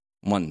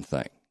 One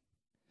thing.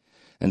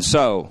 And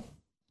so,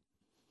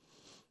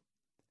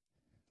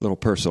 little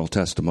personal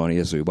testimony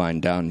as we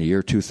wind down the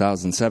year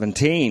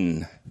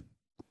 2017.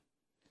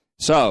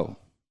 So,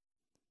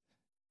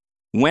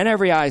 when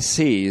every eye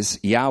sees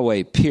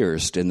Yahweh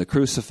pierced in the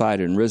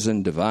crucified and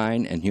risen,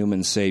 divine and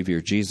human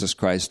Savior, Jesus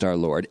Christ our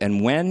Lord,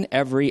 and when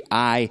every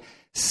eye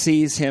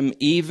sees him,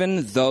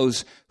 even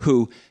those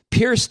who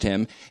pierced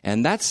him,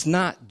 and that's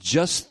not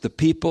just the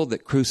people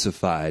that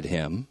crucified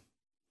him,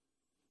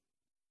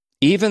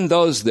 even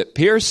those that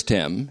pierced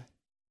him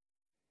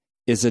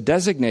is a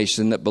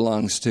designation that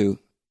belongs to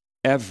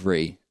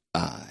every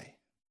eye.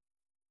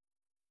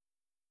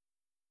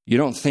 You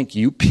don't think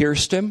you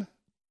pierced him?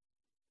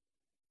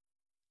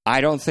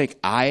 I don't think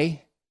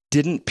I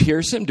didn't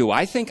pierce him. Do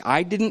I think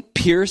I didn't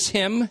pierce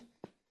him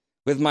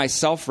with my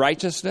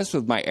self-righteousness,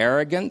 with my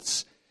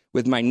arrogance,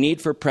 with my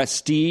need for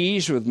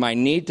prestige, with my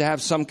need to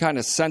have some kind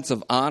of sense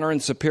of honor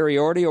and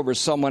superiority over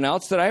someone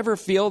else? Did I ever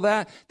feel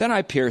that? Then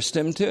I pierced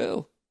him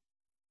too.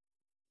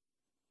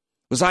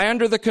 Was I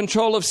under the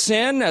control of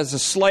sin as a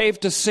slave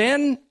to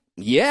sin?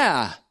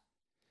 Yeah.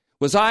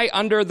 Was I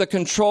under the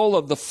control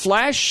of the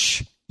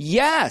flesh?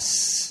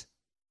 Yes.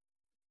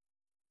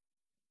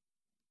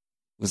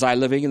 Was I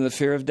living in the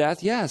fear of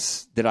death?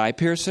 Yes. Did I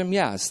pierce him?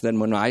 Yes. Then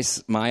when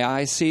my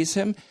eye sees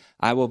him,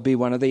 I will be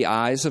one of the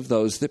eyes of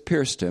those that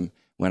pierced him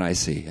when I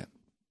see him.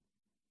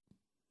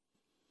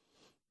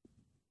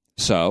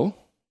 So,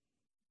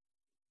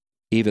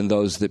 even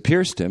those that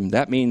pierced him,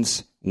 that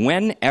means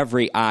when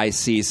every eye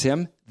sees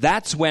him,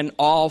 that's when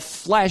all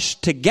flesh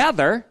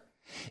together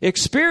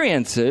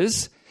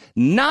experiences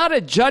not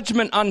a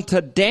judgment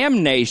unto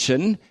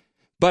damnation,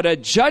 but a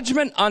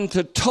judgment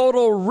unto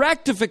total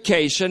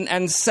rectification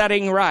and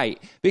setting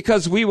right.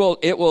 Because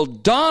it will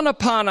dawn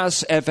upon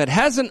us, if it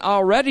hasn't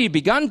already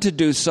begun to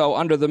do so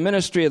under the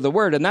ministry of the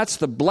Word, and that's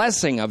the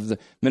blessing of the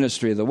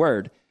ministry of the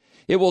Word,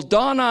 it will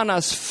dawn on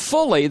us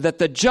fully that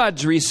the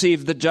judge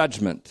received the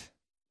judgment.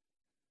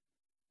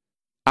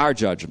 Our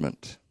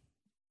judgment.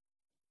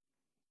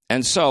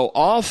 And so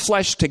all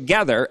flesh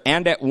together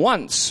and at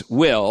once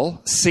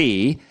will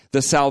see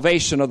the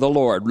salvation of the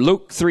Lord.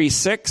 Luke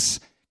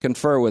 3:6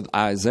 confer with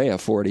Isaiah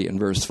 40 and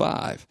verse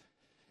 5.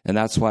 And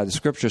that's why the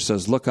scripture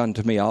says, look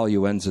unto me, all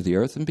you ends of the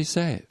earth, and be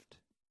saved.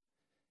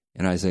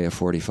 In Isaiah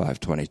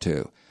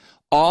 45:22.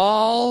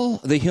 All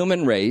the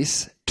human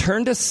race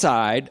turned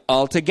aside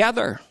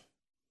altogether.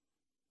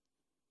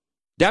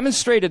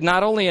 Demonstrated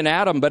not only in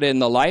Adam, but in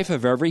the life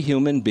of every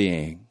human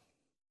being.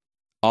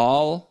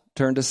 All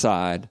turned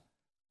aside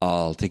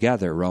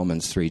altogether,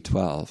 Romans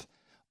 3:12.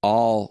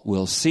 All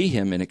will see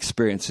him and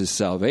experience his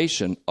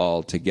salvation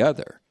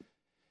altogether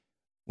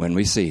when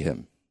we see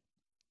him.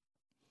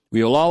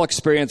 We will all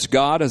experience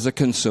God as a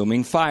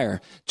consuming fire.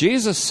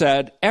 Jesus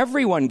said,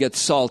 everyone gets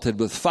salted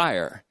with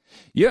fire.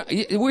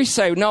 We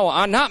say,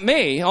 no, not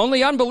me.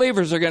 Only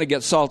unbelievers are going to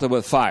get salted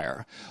with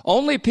fire.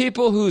 Only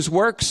people whose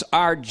works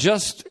are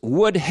just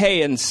wood,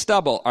 hay, and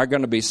stubble are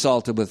going to be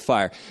salted with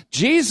fire.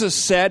 Jesus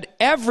said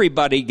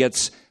everybody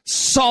gets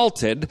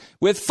salted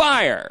with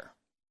fire.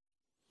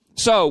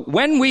 So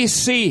when we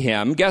see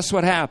him, guess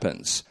what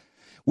happens?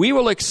 We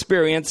will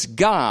experience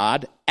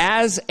God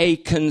as a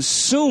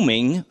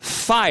consuming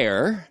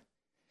fire,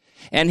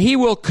 and he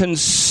will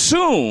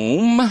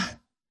consume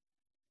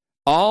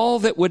all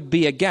that would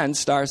be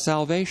against our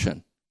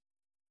salvation.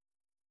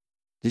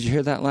 Did you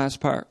hear that last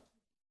part?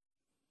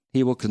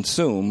 He will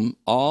consume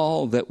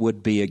all that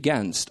would be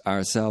against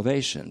our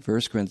salvation.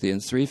 1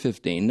 Corinthians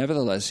 3:15,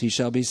 nevertheless he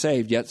shall be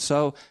saved, yet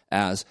so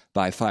as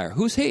by fire.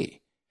 Who's he?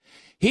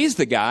 He's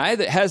the guy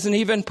that hasn't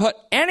even put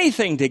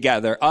anything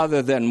together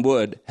other than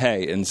wood,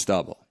 hay, and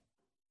stubble.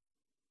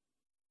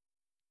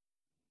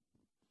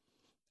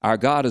 Our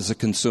God is a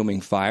consuming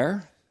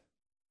fire,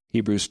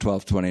 Hebrews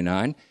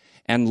 12:29.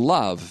 And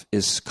love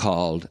is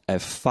called a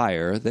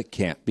fire that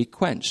can't be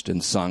quenched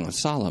in Song of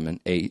Solomon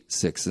 8,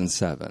 6, and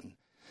 7.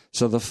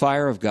 So the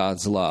fire of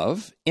God's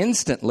love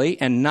instantly,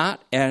 and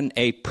not in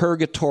a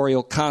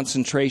purgatorial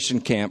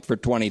concentration camp for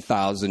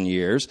 20,000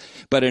 years,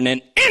 but in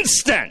an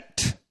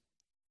instant,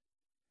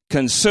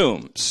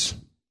 consumes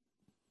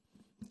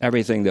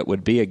everything that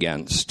would be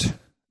against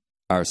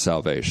our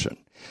salvation.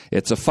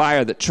 It's a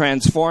fire that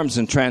transforms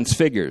and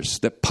transfigures,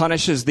 that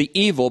punishes the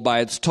evil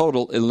by its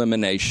total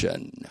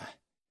elimination,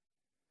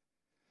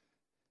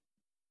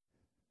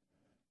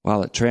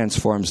 while it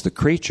transforms the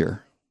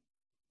creature,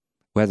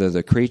 whether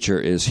the creature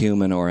is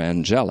human or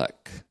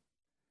angelic,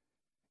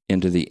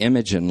 into the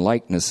image and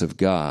likeness of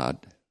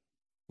God,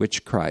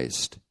 which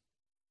Christ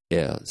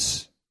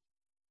is.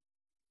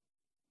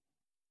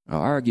 Now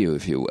argue,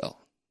 if you will.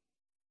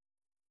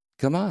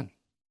 Come on.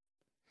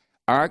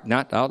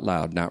 Not out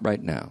loud, not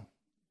right now.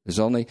 There's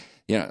only,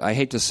 I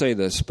hate to say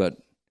this, but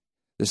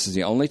this is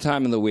the only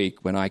time in the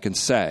week when I can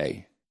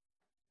say,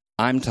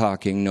 I'm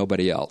talking,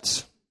 nobody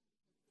else.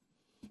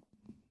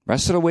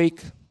 Rest of the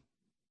week,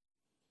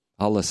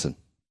 I'll listen.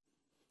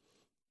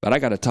 But I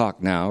got to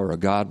talk now, or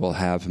God will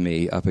have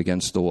me up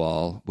against the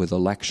wall with a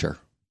lecture.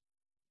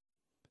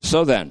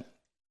 So then,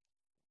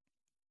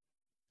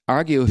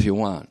 argue if you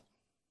want.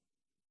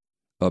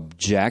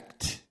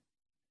 Object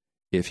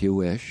if you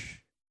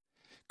wish.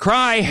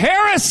 Cry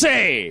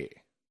heresy!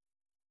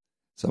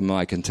 Some of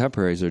my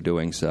contemporaries are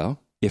doing so,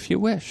 if you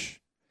wish.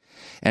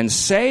 And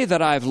say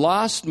that I've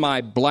lost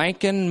my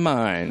blanking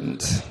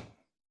mind,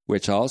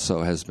 which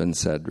also has been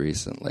said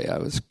recently. I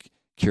was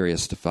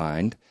curious to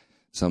find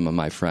some of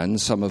my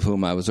friends, some of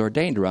whom I was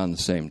ordained around the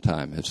same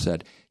time, have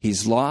said,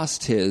 he's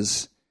lost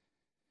his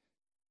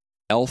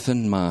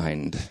elfin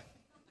mind.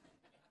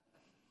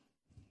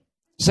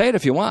 Say it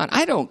if you want.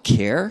 I don't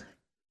care.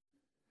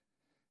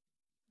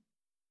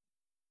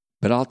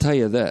 But I'll tell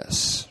you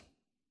this.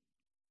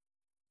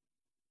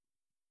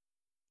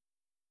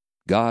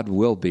 God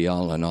will be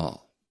all in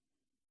all.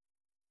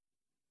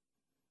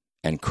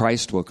 And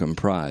Christ will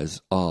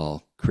comprise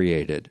all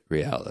created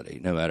reality.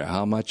 No matter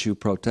how much you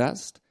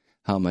protest,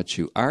 how much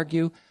you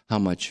argue, how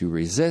much you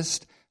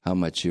resist, how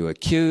much you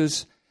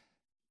accuse,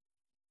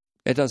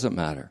 it doesn't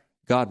matter.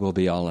 God will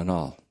be all in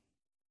all.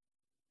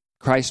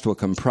 Christ will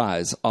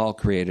comprise all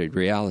created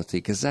reality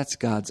because that's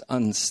God's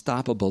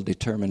unstoppable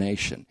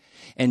determination.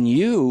 And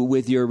you,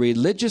 with your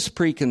religious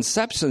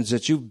preconceptions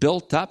that you've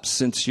built up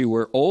since you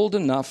were old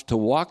enough to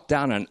walk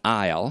down an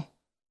aisle,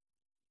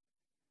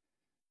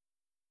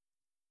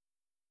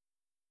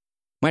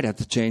 might have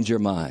to change your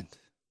mind.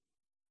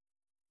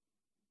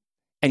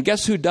 And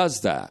guess who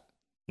does that?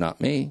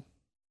 Not me.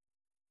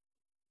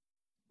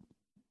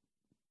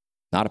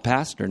 Not a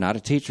pastor, not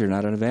a teacher,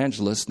 not an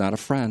evangelist, not a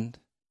friend.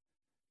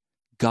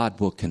 God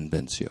will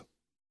convince you.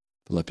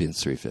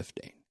 Philippians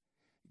 3:15.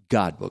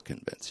 God will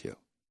convince you.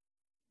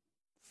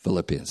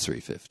 Philippians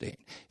 3:15.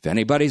 If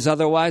anybody's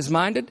otherwise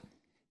minded,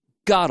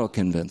 God will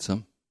convince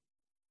them.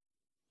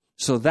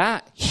 So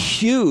that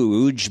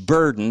huge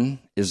burden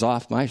is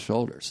off my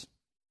shoulders.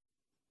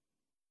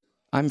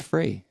 I'm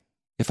free.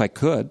 If I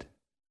could,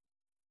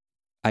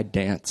 I'd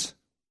dance.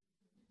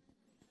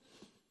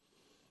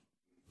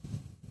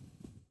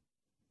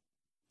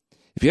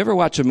 If you ever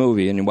watch a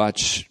movie and you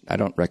watch, I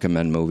don't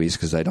recommend movies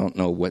because I don't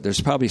know what,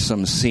 there's probably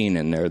some scene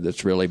in there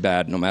that's really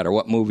bad no matter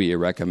what movie you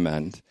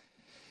recommend,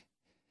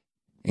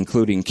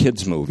 including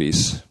kids'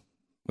 movies,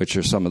 which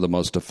are some of the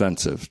most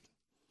offensive,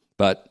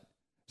 but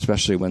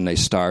especially when they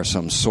star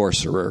some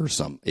sorcerer or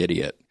some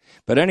idiot.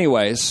 But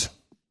anyways,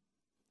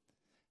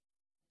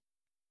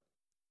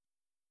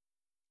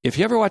 if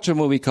you ever watch a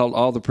movie called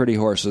All the Pretty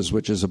Horses,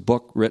 which is a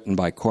book written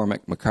by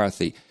Cormac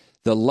McCarthy,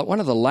 one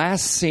of the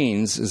last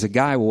scenes is a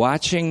guy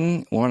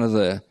watching one of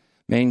the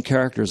main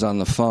characters on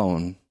the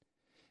phone,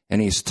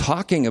 and he's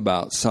talking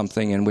about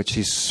something in which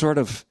he's sort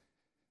of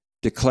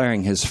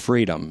declaring his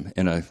freedom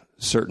in a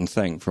certain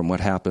thing from what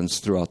happens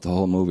throughout the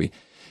whole movie.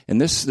 And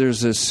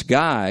there's this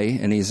guy,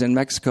 and he's in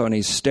Mexico, and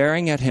he's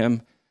staring at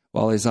him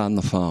while he's on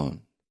the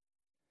phone.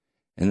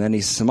 And then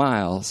he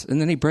smiles, and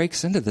then he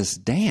breaks into this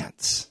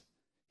dance.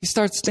 He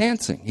starts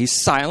dancing. He's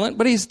silent,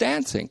 but he's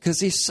dancing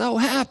because he's so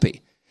happy.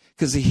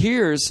 Because he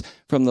hears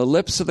from the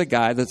lips of the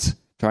guy that's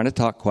trying to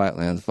talk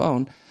quietly on the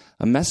phone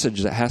a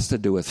message that has to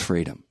do with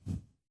freedom.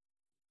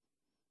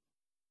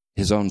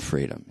 His own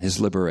freedom,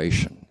 his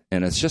liberation.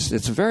 And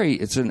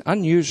it's an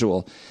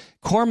unusual.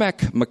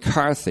 Cormac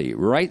McCarthy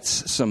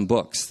writes some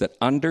books that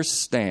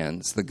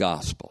understands the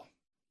gospel.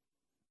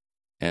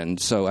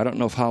 And so I don't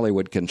know if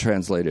Hollywood can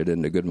translate it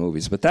into good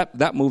movies, but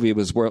that movie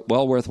was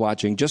well worth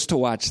watching just to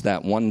watch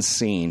that one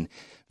scene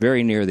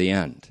very near the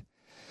end.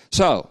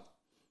 So,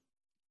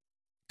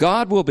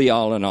 God will be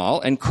all in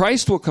all, and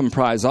Christ will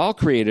comprise all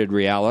created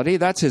reality.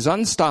 That's his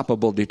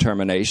unstoppable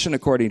determination,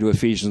 according to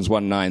Ephesians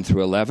 1:9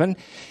 through 11.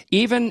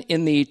 Even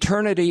in the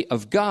eternity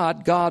of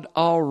God, God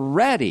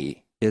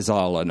already is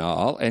all in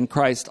all, and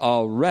Christ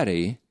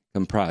already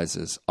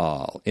comprises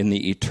all in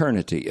the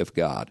eternity of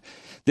God.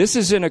 This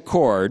is in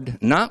accord,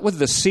 not with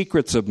the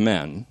secrets of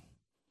men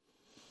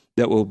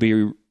that will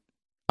be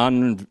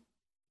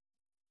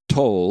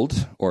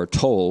untold or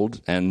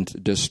told and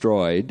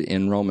destroyed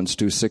in Romans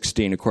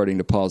 2:16 according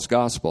to Paul's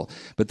gospel.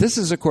 But this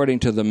is according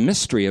to the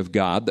mystery of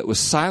God that was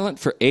silent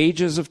for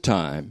ages of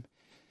time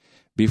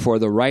before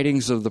the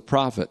writings of the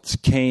prophets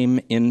came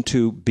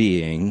into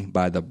being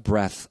by the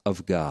breath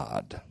of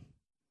God.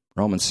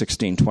 Romans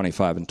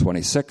 16:25 and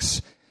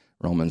 26,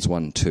 Romans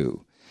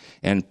 1:2.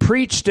 And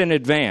preached in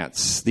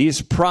advance,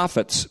 these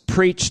prophets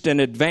preached in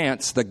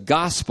advance the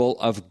gospel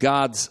of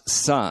God's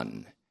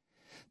Son.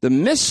 The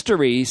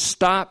mystery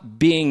stopped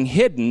being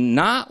hidden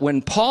not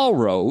when Paul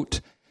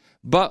wrote,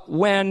 but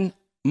when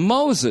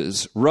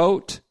Moses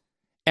wrote,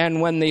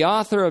 and when the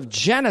author of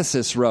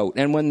Genesis wrote,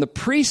 and when the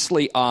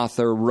priestly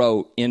author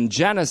wrote in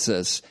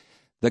Genesis,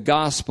 the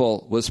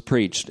gospel was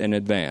preached in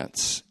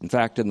advance. In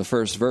fact, in the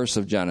first verse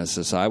of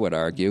Genesis, I would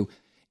argue,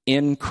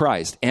 in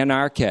Christ,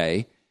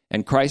 NRK,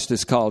 and Christ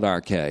is called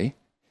RK,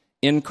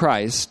 in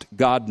Christ,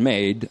 God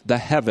made the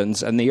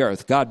heavens and the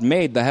earth. God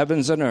made the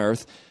heavens and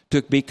earth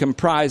to be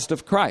comprised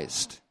of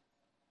Christ.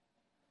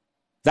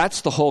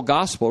 That's the whole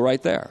gospel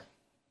right there.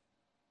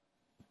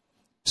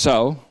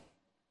 So,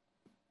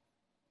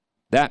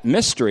 that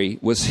mystery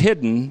was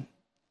hidden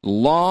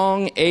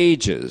long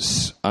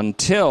ages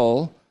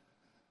until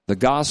the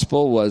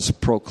gospel was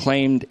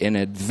proclaimed in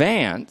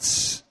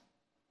advance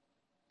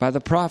by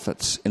the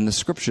prophets, in the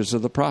scriptures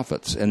of the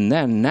prophets. And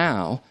then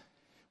now,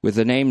 with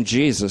the name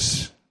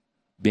Jesus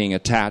being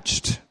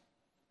attached,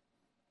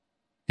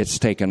 it's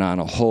taken on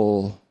a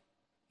whole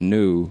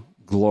new,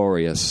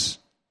 glorious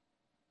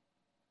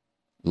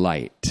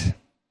light.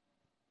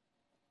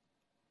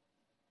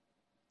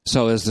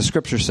 So as the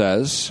scripture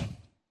says,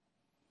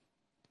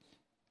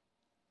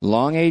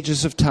 long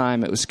ages of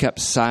time it was kept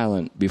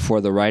silent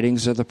before the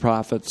writings of the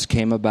prophets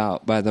came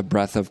about by the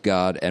breath of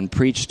God and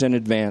preached in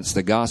advance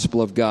the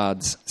gospel of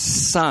God's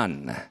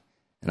Son.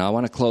 And I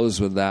want to close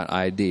with that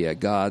idea,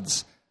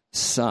 God's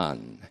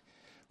Son.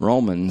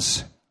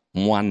 Romans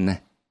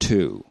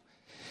 1:2.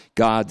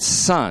 God's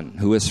Son,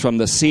 who is from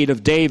the seed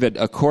of David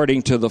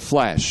according to the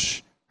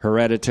flesh,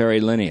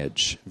 hereditary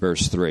lineage,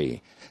 verse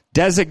 3.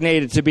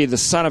 Designated to be the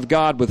Son of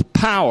God with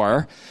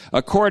power,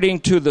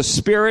 according to the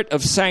Spirit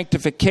of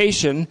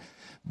sanctification,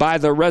 by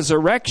the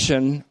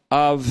resurrection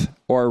of,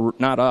 or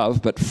not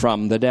of, but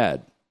from the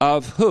dead.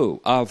 Of who?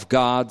 Of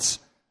God's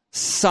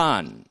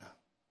Son.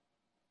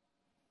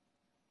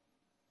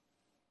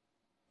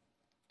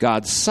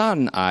 God's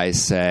Son, I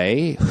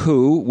say,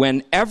 who,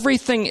 when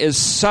everything is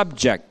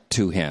subject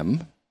to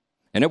him,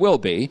 and it will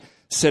be,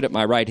 sit at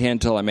my right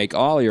hand till I make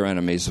all your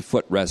enemies a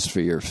footrest for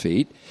your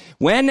feet.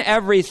 When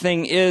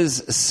everything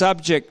is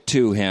subject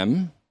to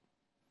him,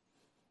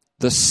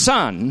 the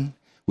Son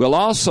will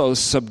also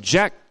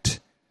subject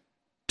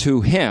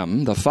to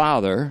him, the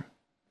Father,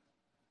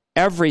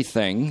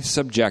 everything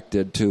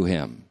subjected to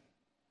him,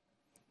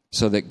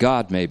 so that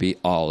God may be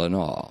all in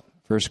all.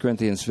 1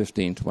 Corinthians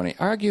 15:20.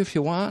 Argue if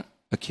you want,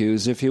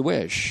 accuse if you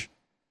wish,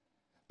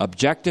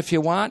 object if you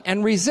want,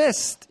 and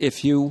resist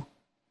if you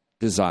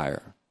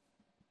desire.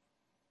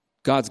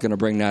 God's going to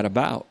bring that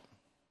about.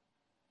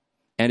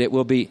 And it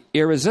will be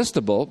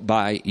irresistible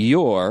by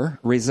your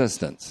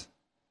resistance,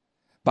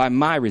 by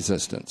my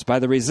resistance, by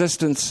the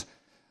resistance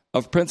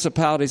of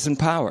principalities and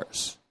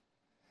powers,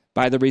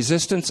 by the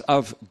resistance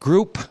of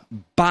group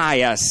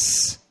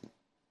bias.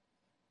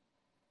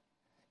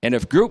 And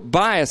if group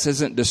bias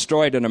isn't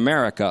destroyed in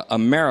America,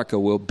 America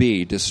will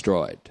be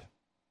destroyed.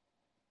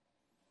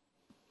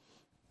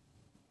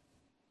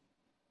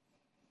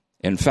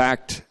 In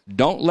fact,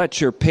 don't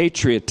let your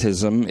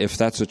patriotism, if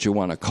that's what you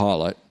want to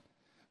call it,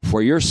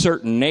 for your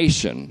certain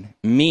nation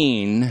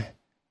mean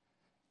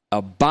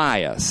a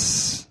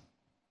bias,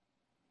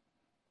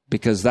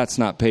 because that's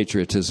not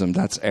patriotism,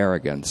 that's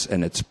arrogance,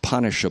 and it's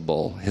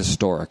punishable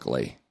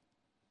historically.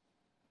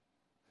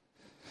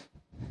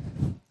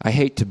 I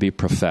hate to be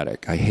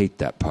prophetic. I hate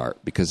that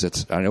part, because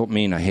I don't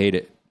mean I hate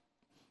it.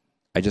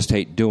 I just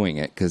hate doing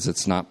it because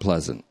it's not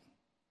pleasant.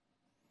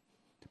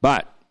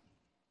 But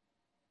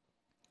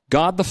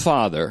God the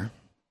Father,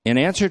 in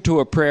answer to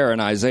a prayer in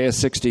Isaiah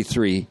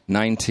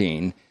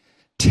 63:19,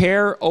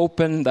 tear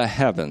open the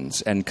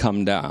heavens and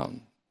come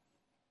down,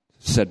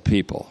 said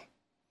people.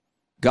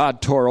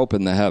 God tore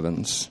open the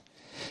heavens.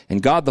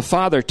 And God the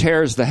Father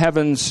tears the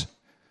heavens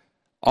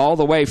all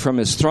the way from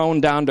his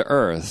throne down to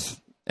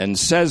earth and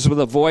says with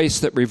a voice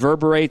that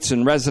reverberates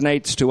and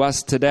resonates to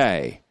us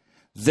today,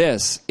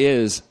 "This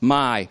is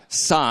my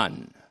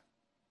Son.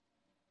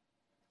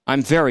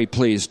 I'm very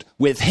pleased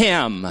with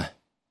him."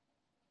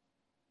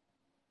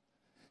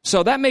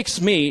 So that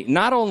makes me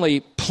not only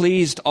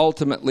pleased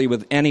ultimately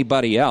with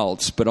anybody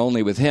else, but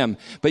only with him.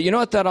 But you know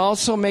what that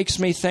also makes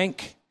me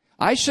think?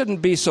 I shouldn't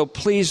be so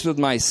pleased with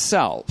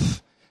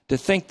myself to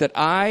think that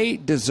I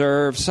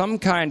deserve some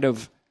kind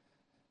of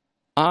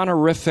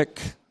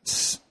honorific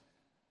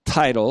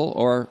title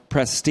or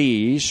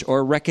prestige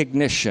or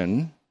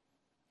recognition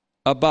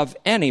above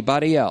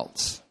anybody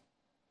else.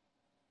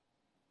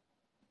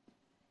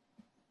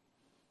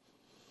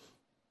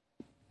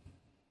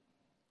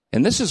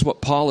 And this is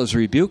what Paul is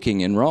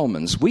rebuking in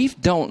Romans. We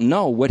don't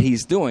know what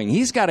he's doing.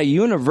 He's got a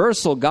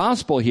universal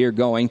gospel here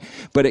going,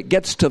 but it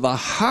gets to the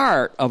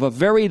heart of a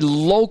very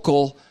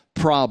local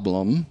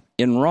problem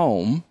in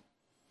Rome,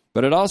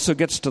 but it also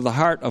gets to the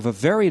heart of a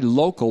very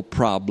local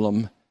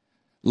problem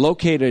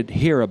located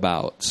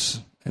hereabouts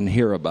and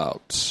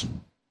hereabouts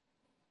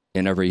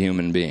in every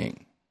human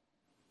being.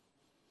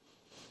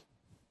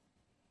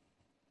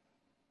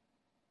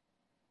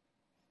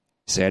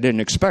 Say, I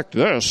didn't expect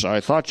this.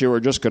 I thought you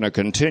were just going to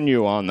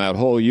continue on that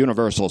whole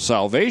universal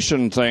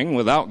salvation thing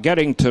without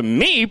getting to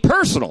me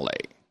personally.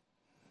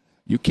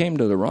 You came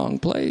to the wrong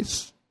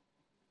place.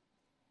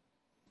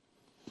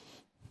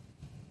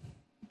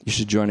 You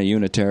should join a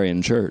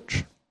Unitarian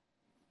church.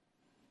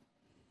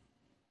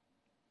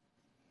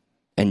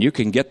 And you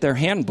can get their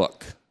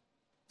handbook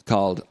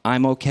called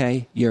I'm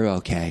Okay, You're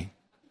Okay.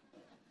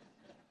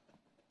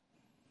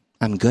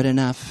 I'm good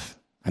enough.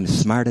 I'm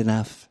smart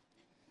enough.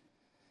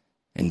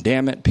 And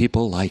damn it,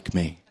 people like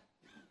me.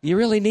 You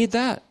really need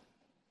that.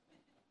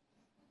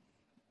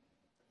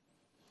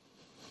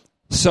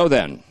 So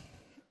then,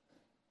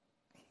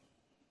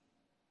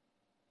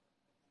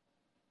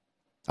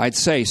 I'd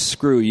say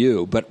screw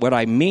you, but what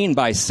I mean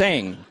by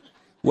saying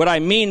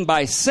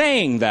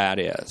that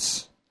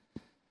is,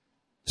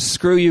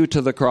 screw you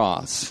to the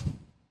cross,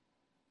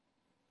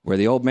 where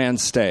the old man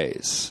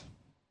stays.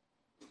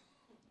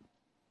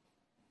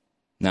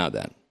 Now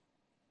then,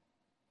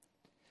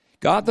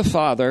 God the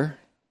Father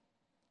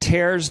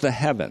tears the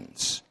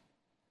heavens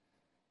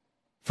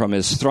from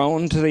his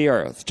throne to the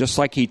earth, just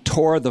like he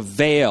tore the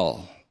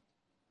veil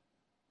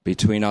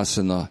between us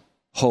and the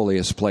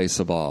holiest place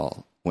of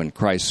all when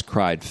Christ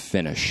cried,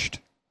 finished,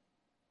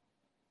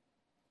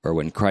 or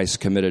when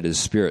Christ committed his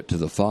spirit to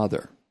the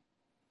Father.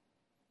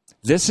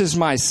 This is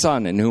my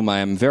Son in whom I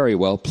am very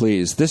well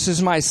pleased. This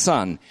is my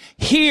Son.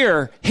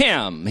 Hear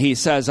him, he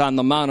says on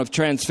the Mount of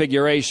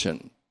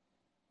Transfiguration,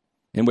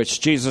 in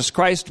which Jesus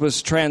Christ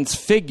was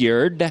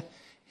transfigured,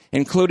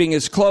 including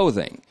his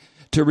clothing,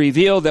 to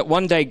reveal that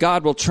one day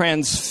God will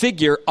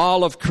transfigure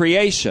all of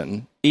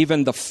creation,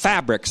 even the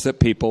fabrics that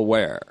people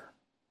wear.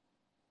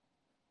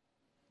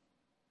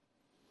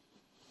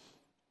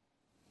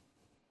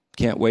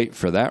 Can't wait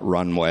for that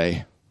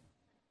runway.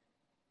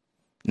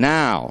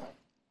 Now,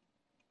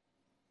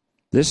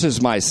 this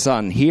is my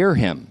Son, hear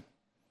him.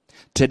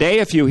 Today,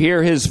 if you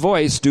hear his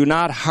voice, do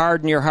not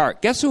harden your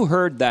heart. Guess who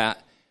heard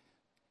that?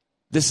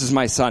 This is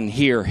my Son,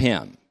 hear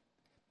him.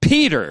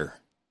 Peter,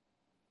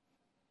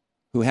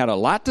 who had a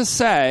lot to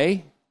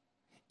say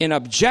in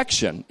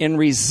objection, in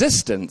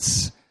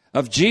resistance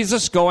of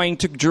Jesus going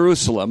to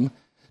Jerusalem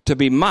to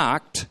be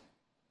mocked,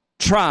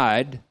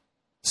 tried,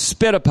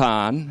 spit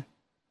upon,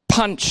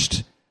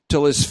 punched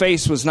till his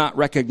face was not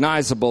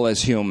recognizable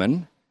as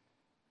human,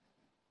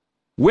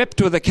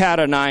 whipped with a cat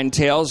o' nine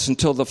tails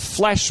until the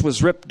flesh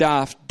was ripped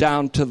off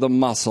down to the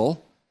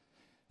muscle,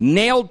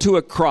 nailed to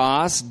a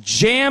cross,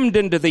 jammed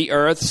into the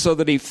earth so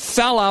that he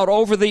fell out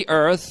over the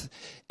earth,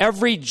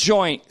 every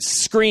joint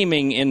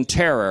screaming in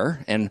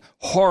terror and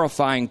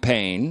horrifying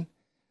pain,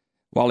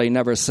 while he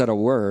never said a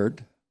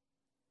word.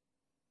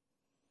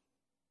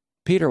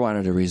 Peter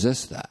wanted to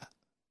resist that.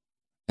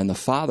 And the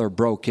Father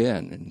broke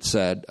in and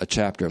said a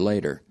chapter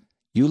later,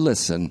 you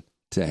listen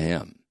to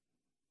him.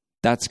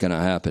 That's going to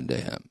happen to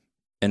him.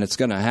 And it's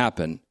going to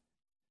happen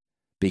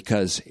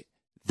because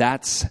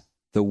that's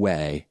the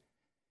way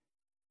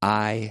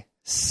I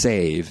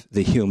save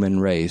the human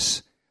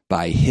race,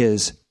 by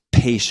his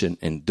patient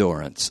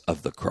endurance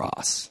of the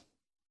cross.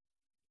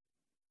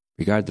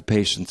 Regard the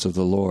patience of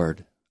the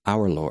Lord,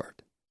 our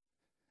Lord,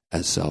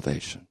 as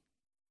salvation.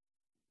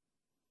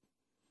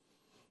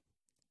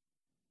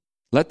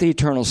 Let the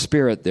eternal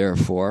Spirit,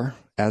 therefore,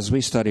 as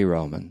we study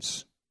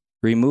Romans,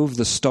 remove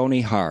the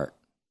stony heart.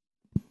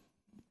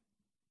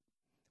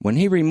 When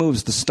he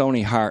removes the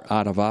stony heart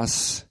out of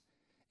us,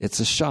 it's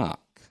a shock,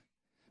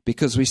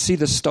 because we see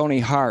the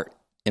stony heart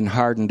in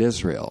hardened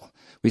Israel.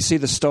 We see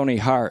the stony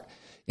heart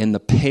in the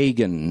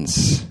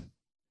pagans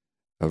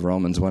of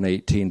Romans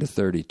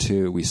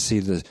 1:18-32. We see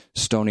the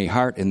stony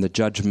heart in the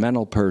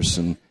judgmental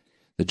person,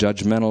 the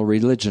judgmental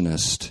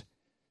religionist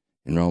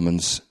in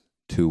Romans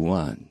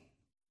 2:1.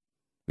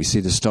 We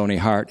see the stony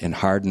heart in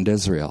hardened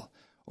Israel,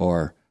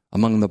 or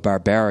among the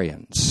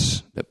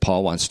barbarians that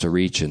Paul wants to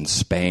reach in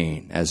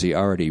Spain, as he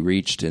already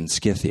reached in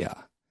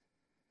Scythia.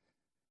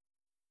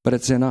 But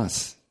it's in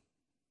us.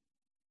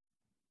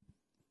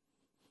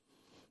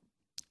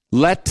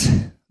 Let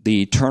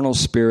the eternal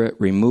Spirit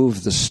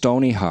remove the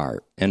stony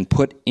heart and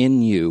put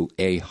in you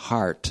a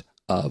heart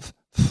of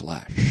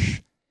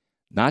flesh.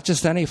 Not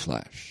just any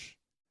flesh,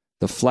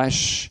 the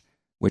flesh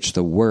which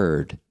the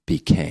Word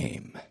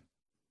became.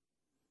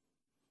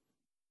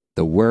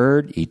 The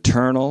Word,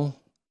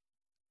 eternal,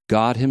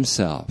 God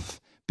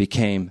himself,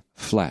 became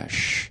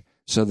flesh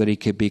so that he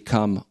could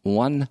become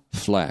one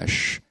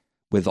flesh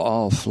with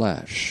all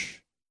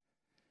flesh.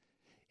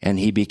 And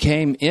he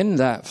became in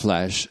that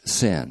flesh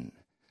sin,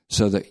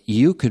 so that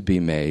you could be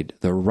made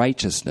the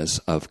righteousness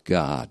of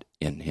God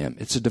in him.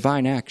 It's a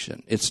divine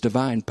action. It's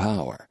divine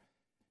power.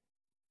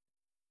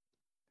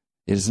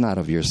 It is not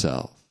of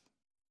yourself,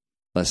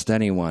 lest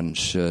anyone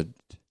should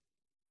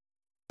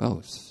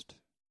boast.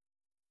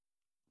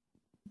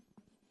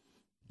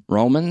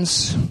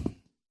 Romans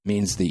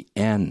means the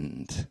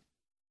end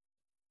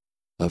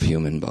of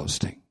human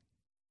boasting.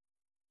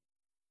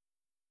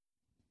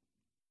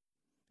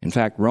 In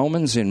fact,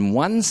 Romans, in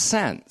one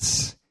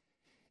sense,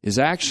 is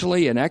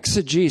actually an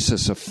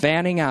exegesis, a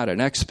fanning out, an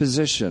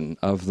exposition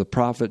of the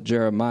prophet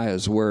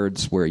Jeremiah's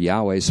words where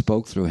Yahweh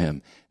spoke through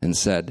him and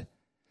said,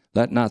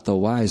 "Let not the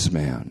wise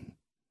man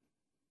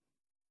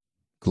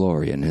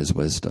glory in his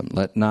wisdom.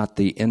 Let not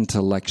the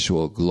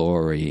intellectual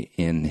glory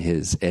in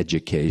his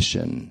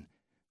education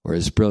or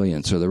his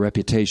brilliance or the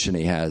reputation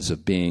he has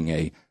of being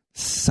a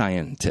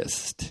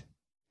scientist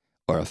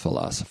or a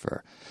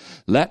philosopher.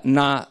 Let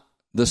not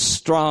the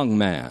strong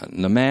man,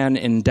 the man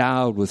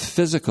endowed with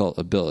physical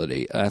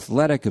ability,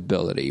 athletic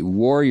ability,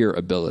 warrior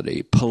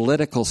ability,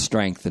 political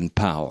strength and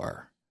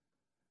power,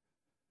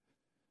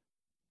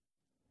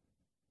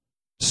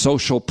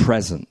 social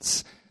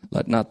presence,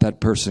 let not that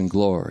person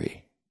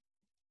glory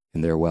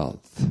in their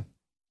wealth.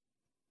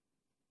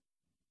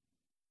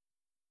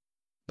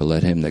 But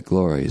let him that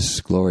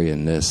glories glory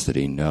in this, that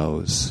he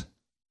knows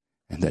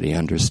and that he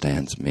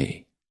understands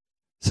me,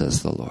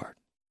 says the Lord.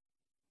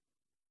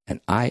 And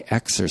I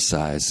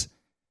exercise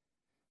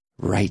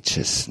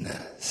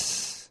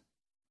righteousness,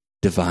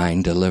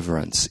 divine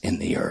deliverance in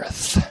the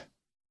earth,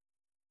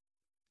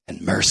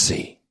 and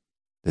mercy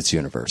that's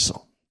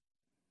universal.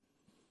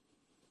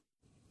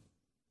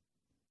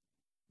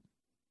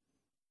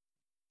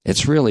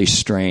 It's really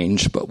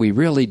strange, but we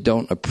really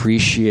don't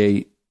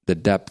appreciate the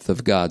depth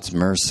of God's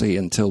mercy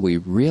until we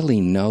really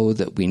know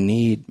that we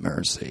need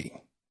mercy.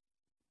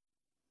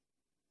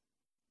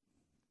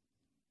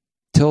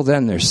 Till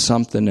then, there's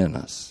something in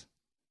us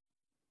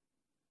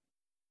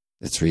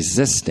that's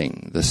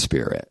resisting the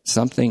Spirit,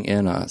 something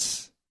in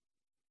us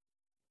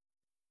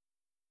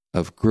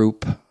of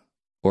group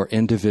or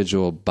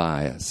individual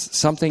bias,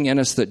 something in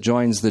us that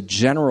joins the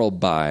general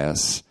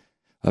bias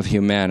of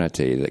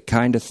humanity that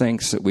kind of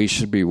thinks that we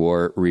should be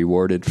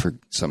rewarded for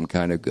some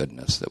kind of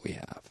goodness that we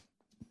have.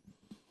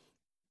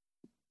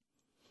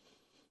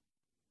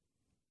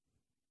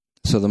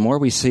 So the more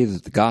we see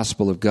that the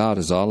gospel of God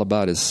is all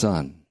about His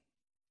Son,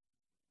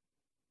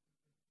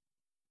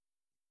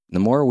 the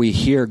more we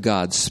hear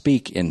God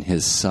speak in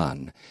His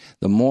Son,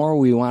 the more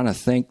we want to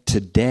think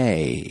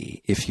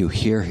today, if you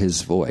hear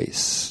His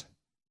voice,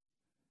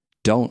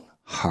 don't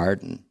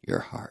harden your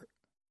heart.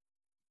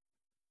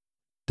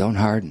 Don't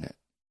harden it.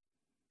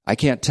 I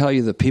can't tell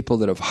you the people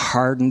that have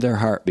hardened their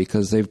heart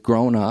because they've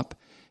grown up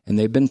and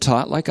they've been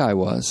taught, like I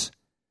was,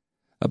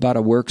 about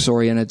a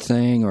works-oriented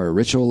thing or a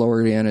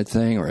ritual-oriented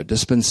thing or a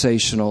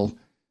dispensational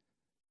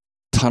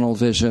tunnel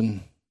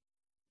vision.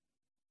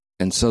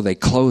 And so they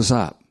close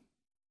up.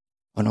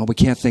 Oh, no, we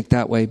can't think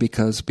that way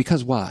because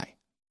why?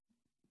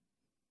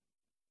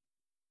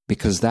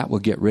 Because that will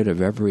get rid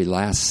of every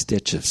last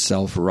stitch of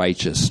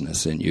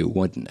self-righteousness in you,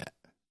 wouldn't it?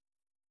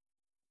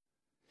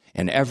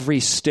 And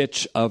every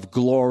stitch of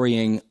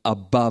glorying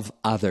above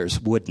others,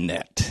 wouldn't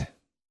it?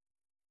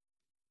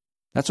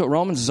 That's what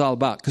Romans is all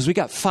about, because we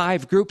got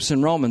 5 groups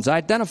in Romans. I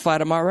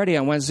identified them already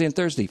on Wednesday and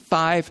Thursday.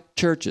 5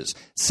 churches,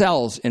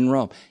 cells in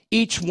Rome.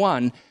 Each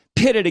one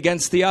pitted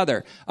against the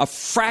other. A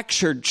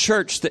fractured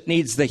church that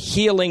needs the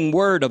healing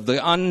word of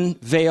the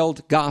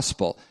unveiled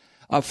gospel.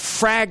 A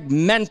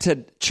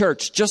fragmented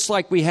church, just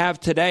like we have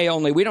today,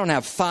 only we don't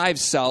have 5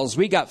 cells.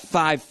 We got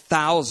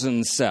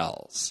 5,000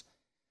 cells.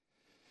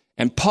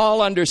 And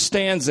Paul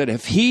understands that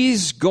if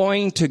he's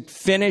going to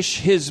finish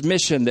his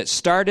mission that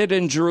started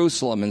in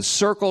Jerusalem and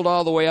circled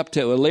all the way up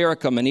to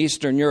Illyricum in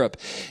Eastern Europe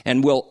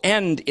and will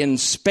end in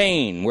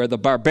Spain, where the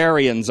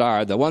barbarians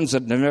are, the ones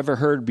that have never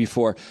heard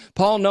before,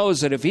 Paul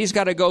knows that if he's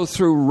got to go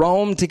through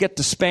Rome to get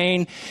to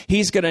Spain,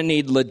 he's going to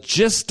need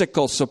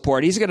logistical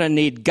support. He's going to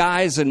need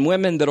guys and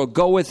women that'll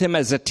go with him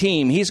as a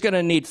team. He's going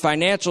to need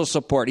financial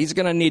support. He's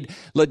going to need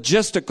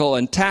logistical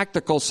and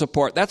tactical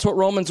support. That's what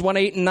Romans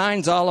 1:8 and 9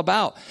 is all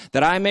about,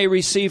 that I may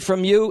receive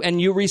from you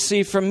and you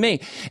receive from me.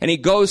 And he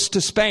goes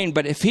to Spain.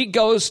 But if he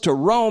goes to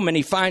Rome and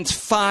he finds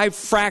 5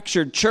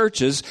 fractured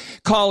churches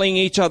calling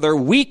each other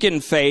weak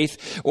in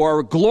faith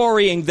or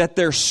glorying that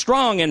they're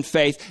strong in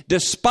faith,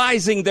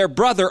 despising their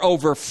brother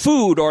over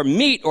food or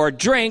meat or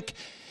drink,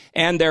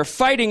 and they're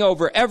fighting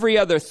over every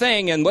other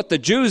thing, and what the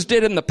Jews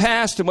did in the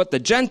past and what the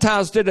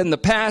Gentiles did in the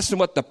past and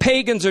what the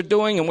pagans are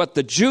doing and what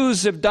the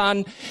Jews have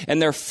done, and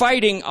they're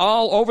fighting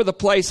all over the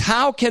place.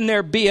 How can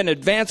there be an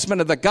advancement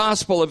of the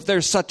gospel if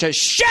there's such a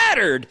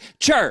shattered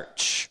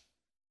church?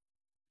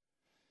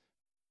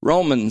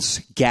 Romans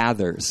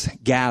gathers,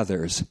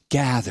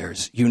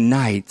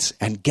 unites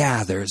and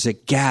gathers.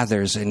 It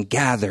gathers and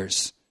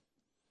gathers.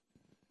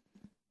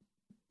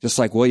 Just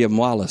like William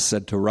Wallace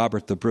said to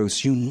Robert the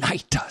Bruce,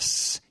 unite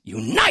us,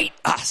 unite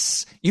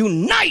us,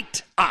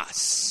 unite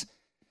us.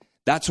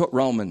 That's what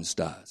Romans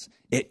does.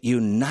 It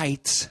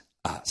unites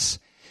us.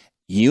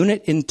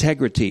 Unit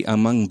integrity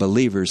among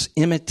believers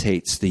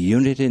imitates the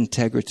unit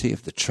integrity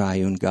of the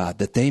triune God,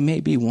 that they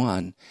may be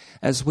one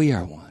as we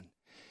are one.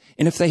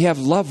 And if they have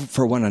love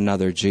for one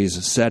another,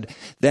 Jesus said,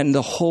 then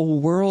the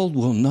whole world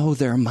will know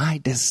they're my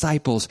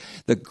disciples.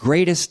 The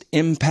greatest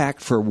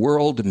impact for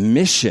world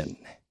mission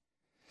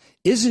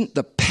isn't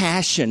the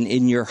passion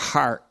in your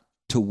heart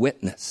to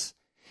witness.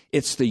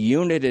 It's the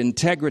unit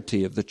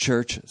integrity of the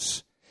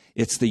churches.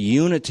 It's the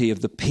unity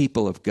of the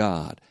people of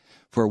God.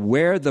 For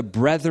where the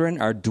brethren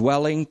are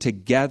dwelling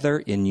together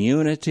in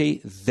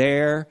unity,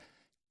 there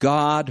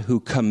God,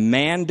 who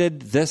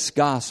commanded this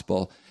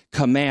gospel,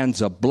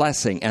 commands a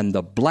blessing, and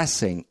the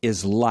blessing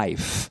is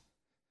life.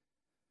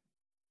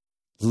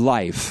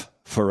 Life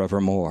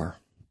forevermore.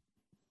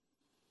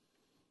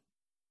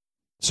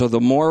 So the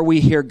more we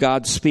hear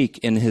God speak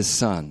in his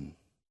Son,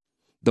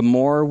 the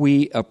more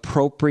we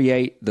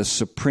appropriate the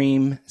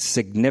supreme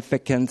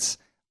significance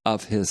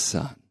of his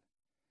Son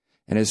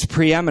and his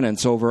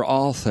preeminence over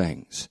all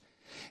things.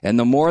 And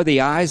the more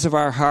the eyes of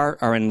our heart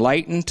are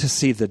enlightened to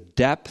see the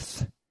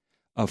depth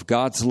of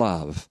God's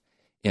love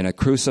in a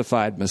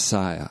crucified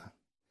Messiah,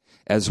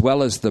 as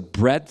well as the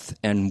breadth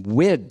and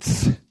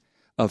width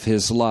of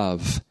his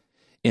love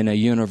in a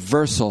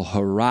universal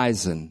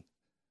horizon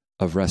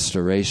of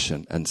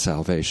restoration and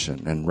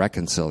salvation and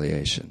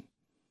reconciliation.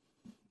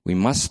 We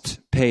must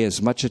pay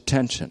as much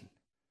attention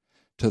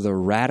to the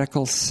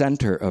radical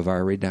center of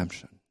our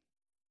redemption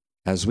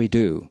as we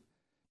do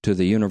to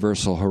the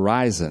universal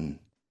horizon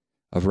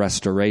of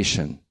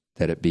restoration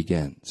that it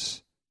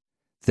begins.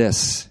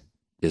 This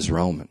is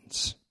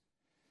Romans.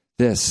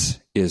 This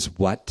is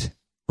what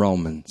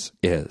Romans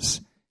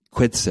is.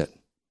 Quidsit.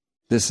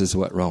 This is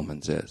what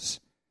Romans is.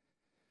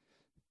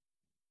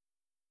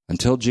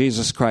 Until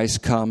Jesus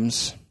Christ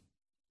comes,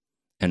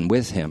 and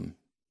with him,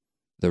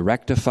 the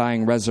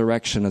rectifying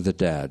resurrection of the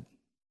dead,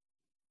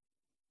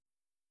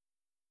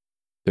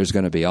 there's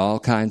going to be all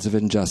kinds of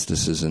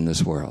injustices in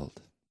this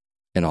world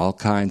and all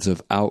kinds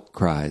of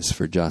outcries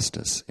for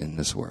justice in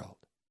this world.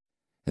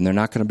 And they're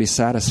not going to be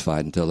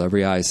satisfied until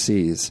every eye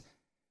sees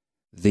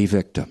the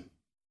victim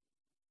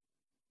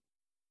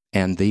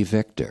and the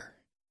victor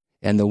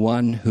and the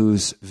one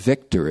whose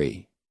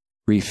victory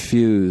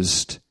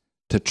refused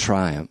to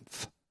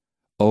triumph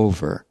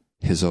over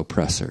his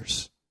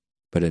oppressors,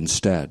 but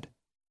instead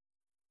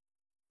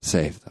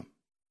save them.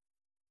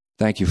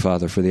 Thank you,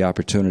 Father, for the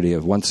opportunity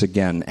of once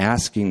again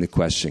asking the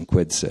question,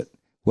 Quidsit.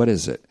 What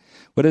is it?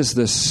 What is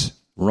this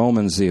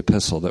Romans, the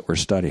epistle that we're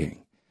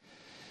studying?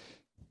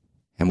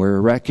 And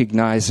we're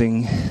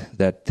recognizing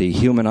that the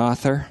human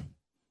author,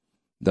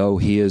 though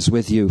he is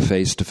with you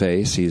face to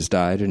face, he has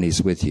died and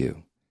he's with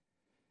you,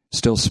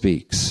 still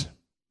speaks.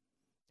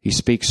 He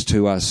speaks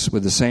to us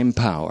with the same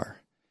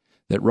power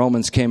that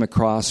Romans came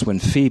across when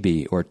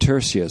Phoebe or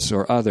Tertius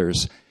or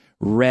others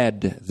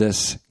read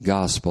this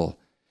gospel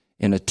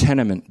in a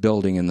tenement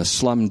building in the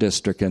slum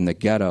district in the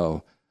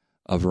ghetto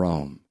of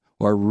Rome,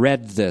 or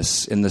read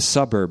this in the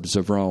suburbs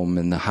of Rome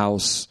in the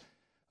house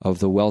of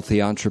the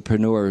wealthy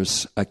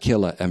entrepreneurs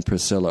Aquila and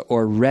Priscilla,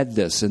 or read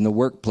this in the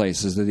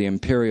workplaces of the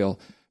imperial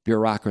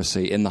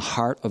bureaucracy in the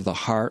heart of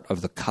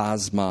the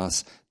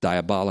cosmos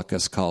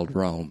diabolicus called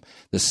Rome.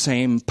 The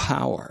same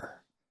power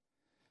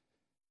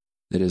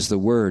that is the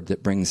word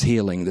that brings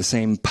healing, the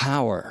same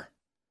power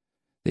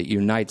that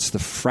unites the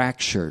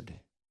fractured,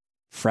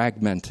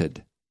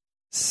 fragmented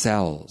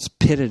cells,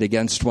 pitted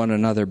against one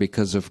another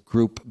because of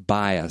group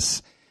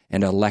bias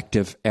and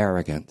elective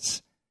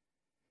arrogance.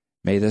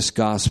 May this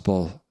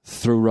gospel,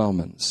 through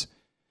Romans,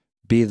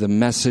 be the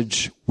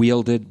message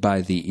wielded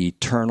by the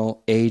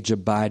eternal,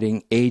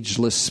 age-abiding,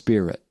 ageless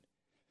Spirit,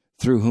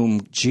 through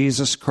whom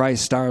Jesus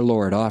Christ our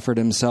Lord offered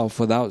himself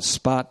without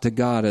spot to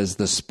God as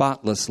the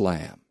spotless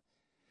Lamb.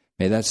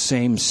 May that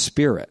same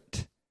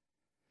Spirit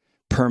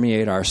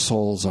permeate our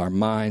souls, our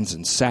minds,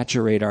 and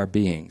saturate our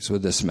beings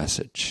with this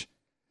message,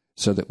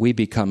 so that we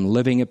become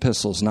living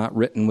epistles not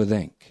written with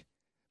ink,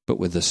 but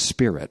with the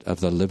Spirit of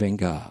the living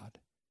God,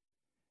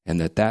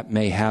 and that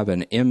may have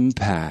an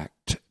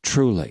impact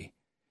truly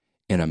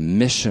in a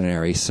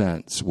missionary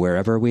sense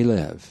wherever we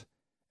live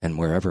and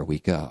wherever we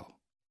go.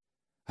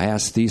 I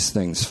ask these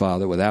things,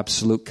 Father, with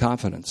absolute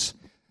confidence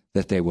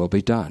that they will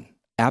be done.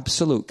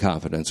 Absolute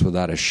confidence,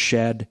 without a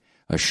shred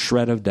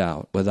of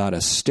doubt, without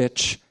a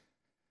stitch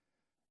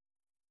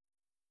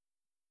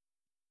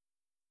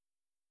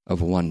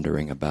of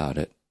wondering about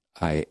it.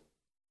 I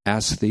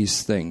ask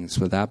these things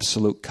with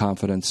absolute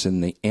confidence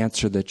in the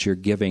answer that you're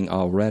giving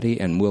already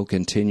and will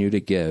continue to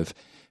give,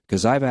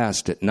 because I've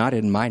asked it not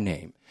in my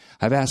name.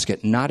 I've asked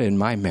it not in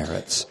my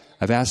merits.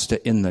 I've asked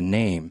it in the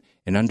name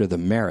and under the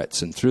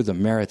merits and through the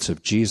merits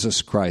of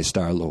Jesus Christ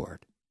our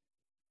Lord,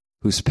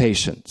 whose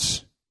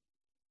patience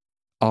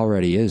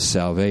already is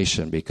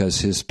salvation,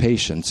 because his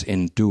patience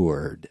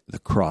endured the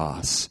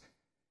cross,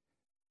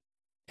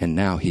 and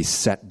now he's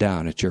set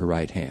down at your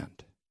right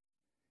hand.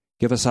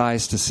 Give us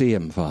eyes to see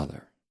him,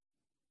 Father.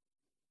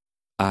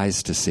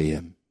 Eyes to see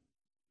him.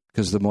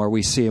 Because the more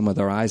we see him with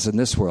our eyes in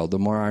this world, the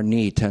more our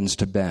knee tends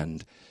to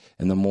bend,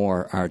 and the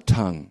more our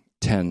tongue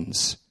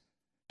tends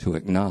to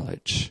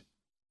acknowledge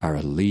our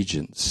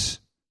allegiance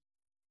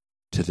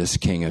to this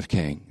King of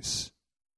Kings.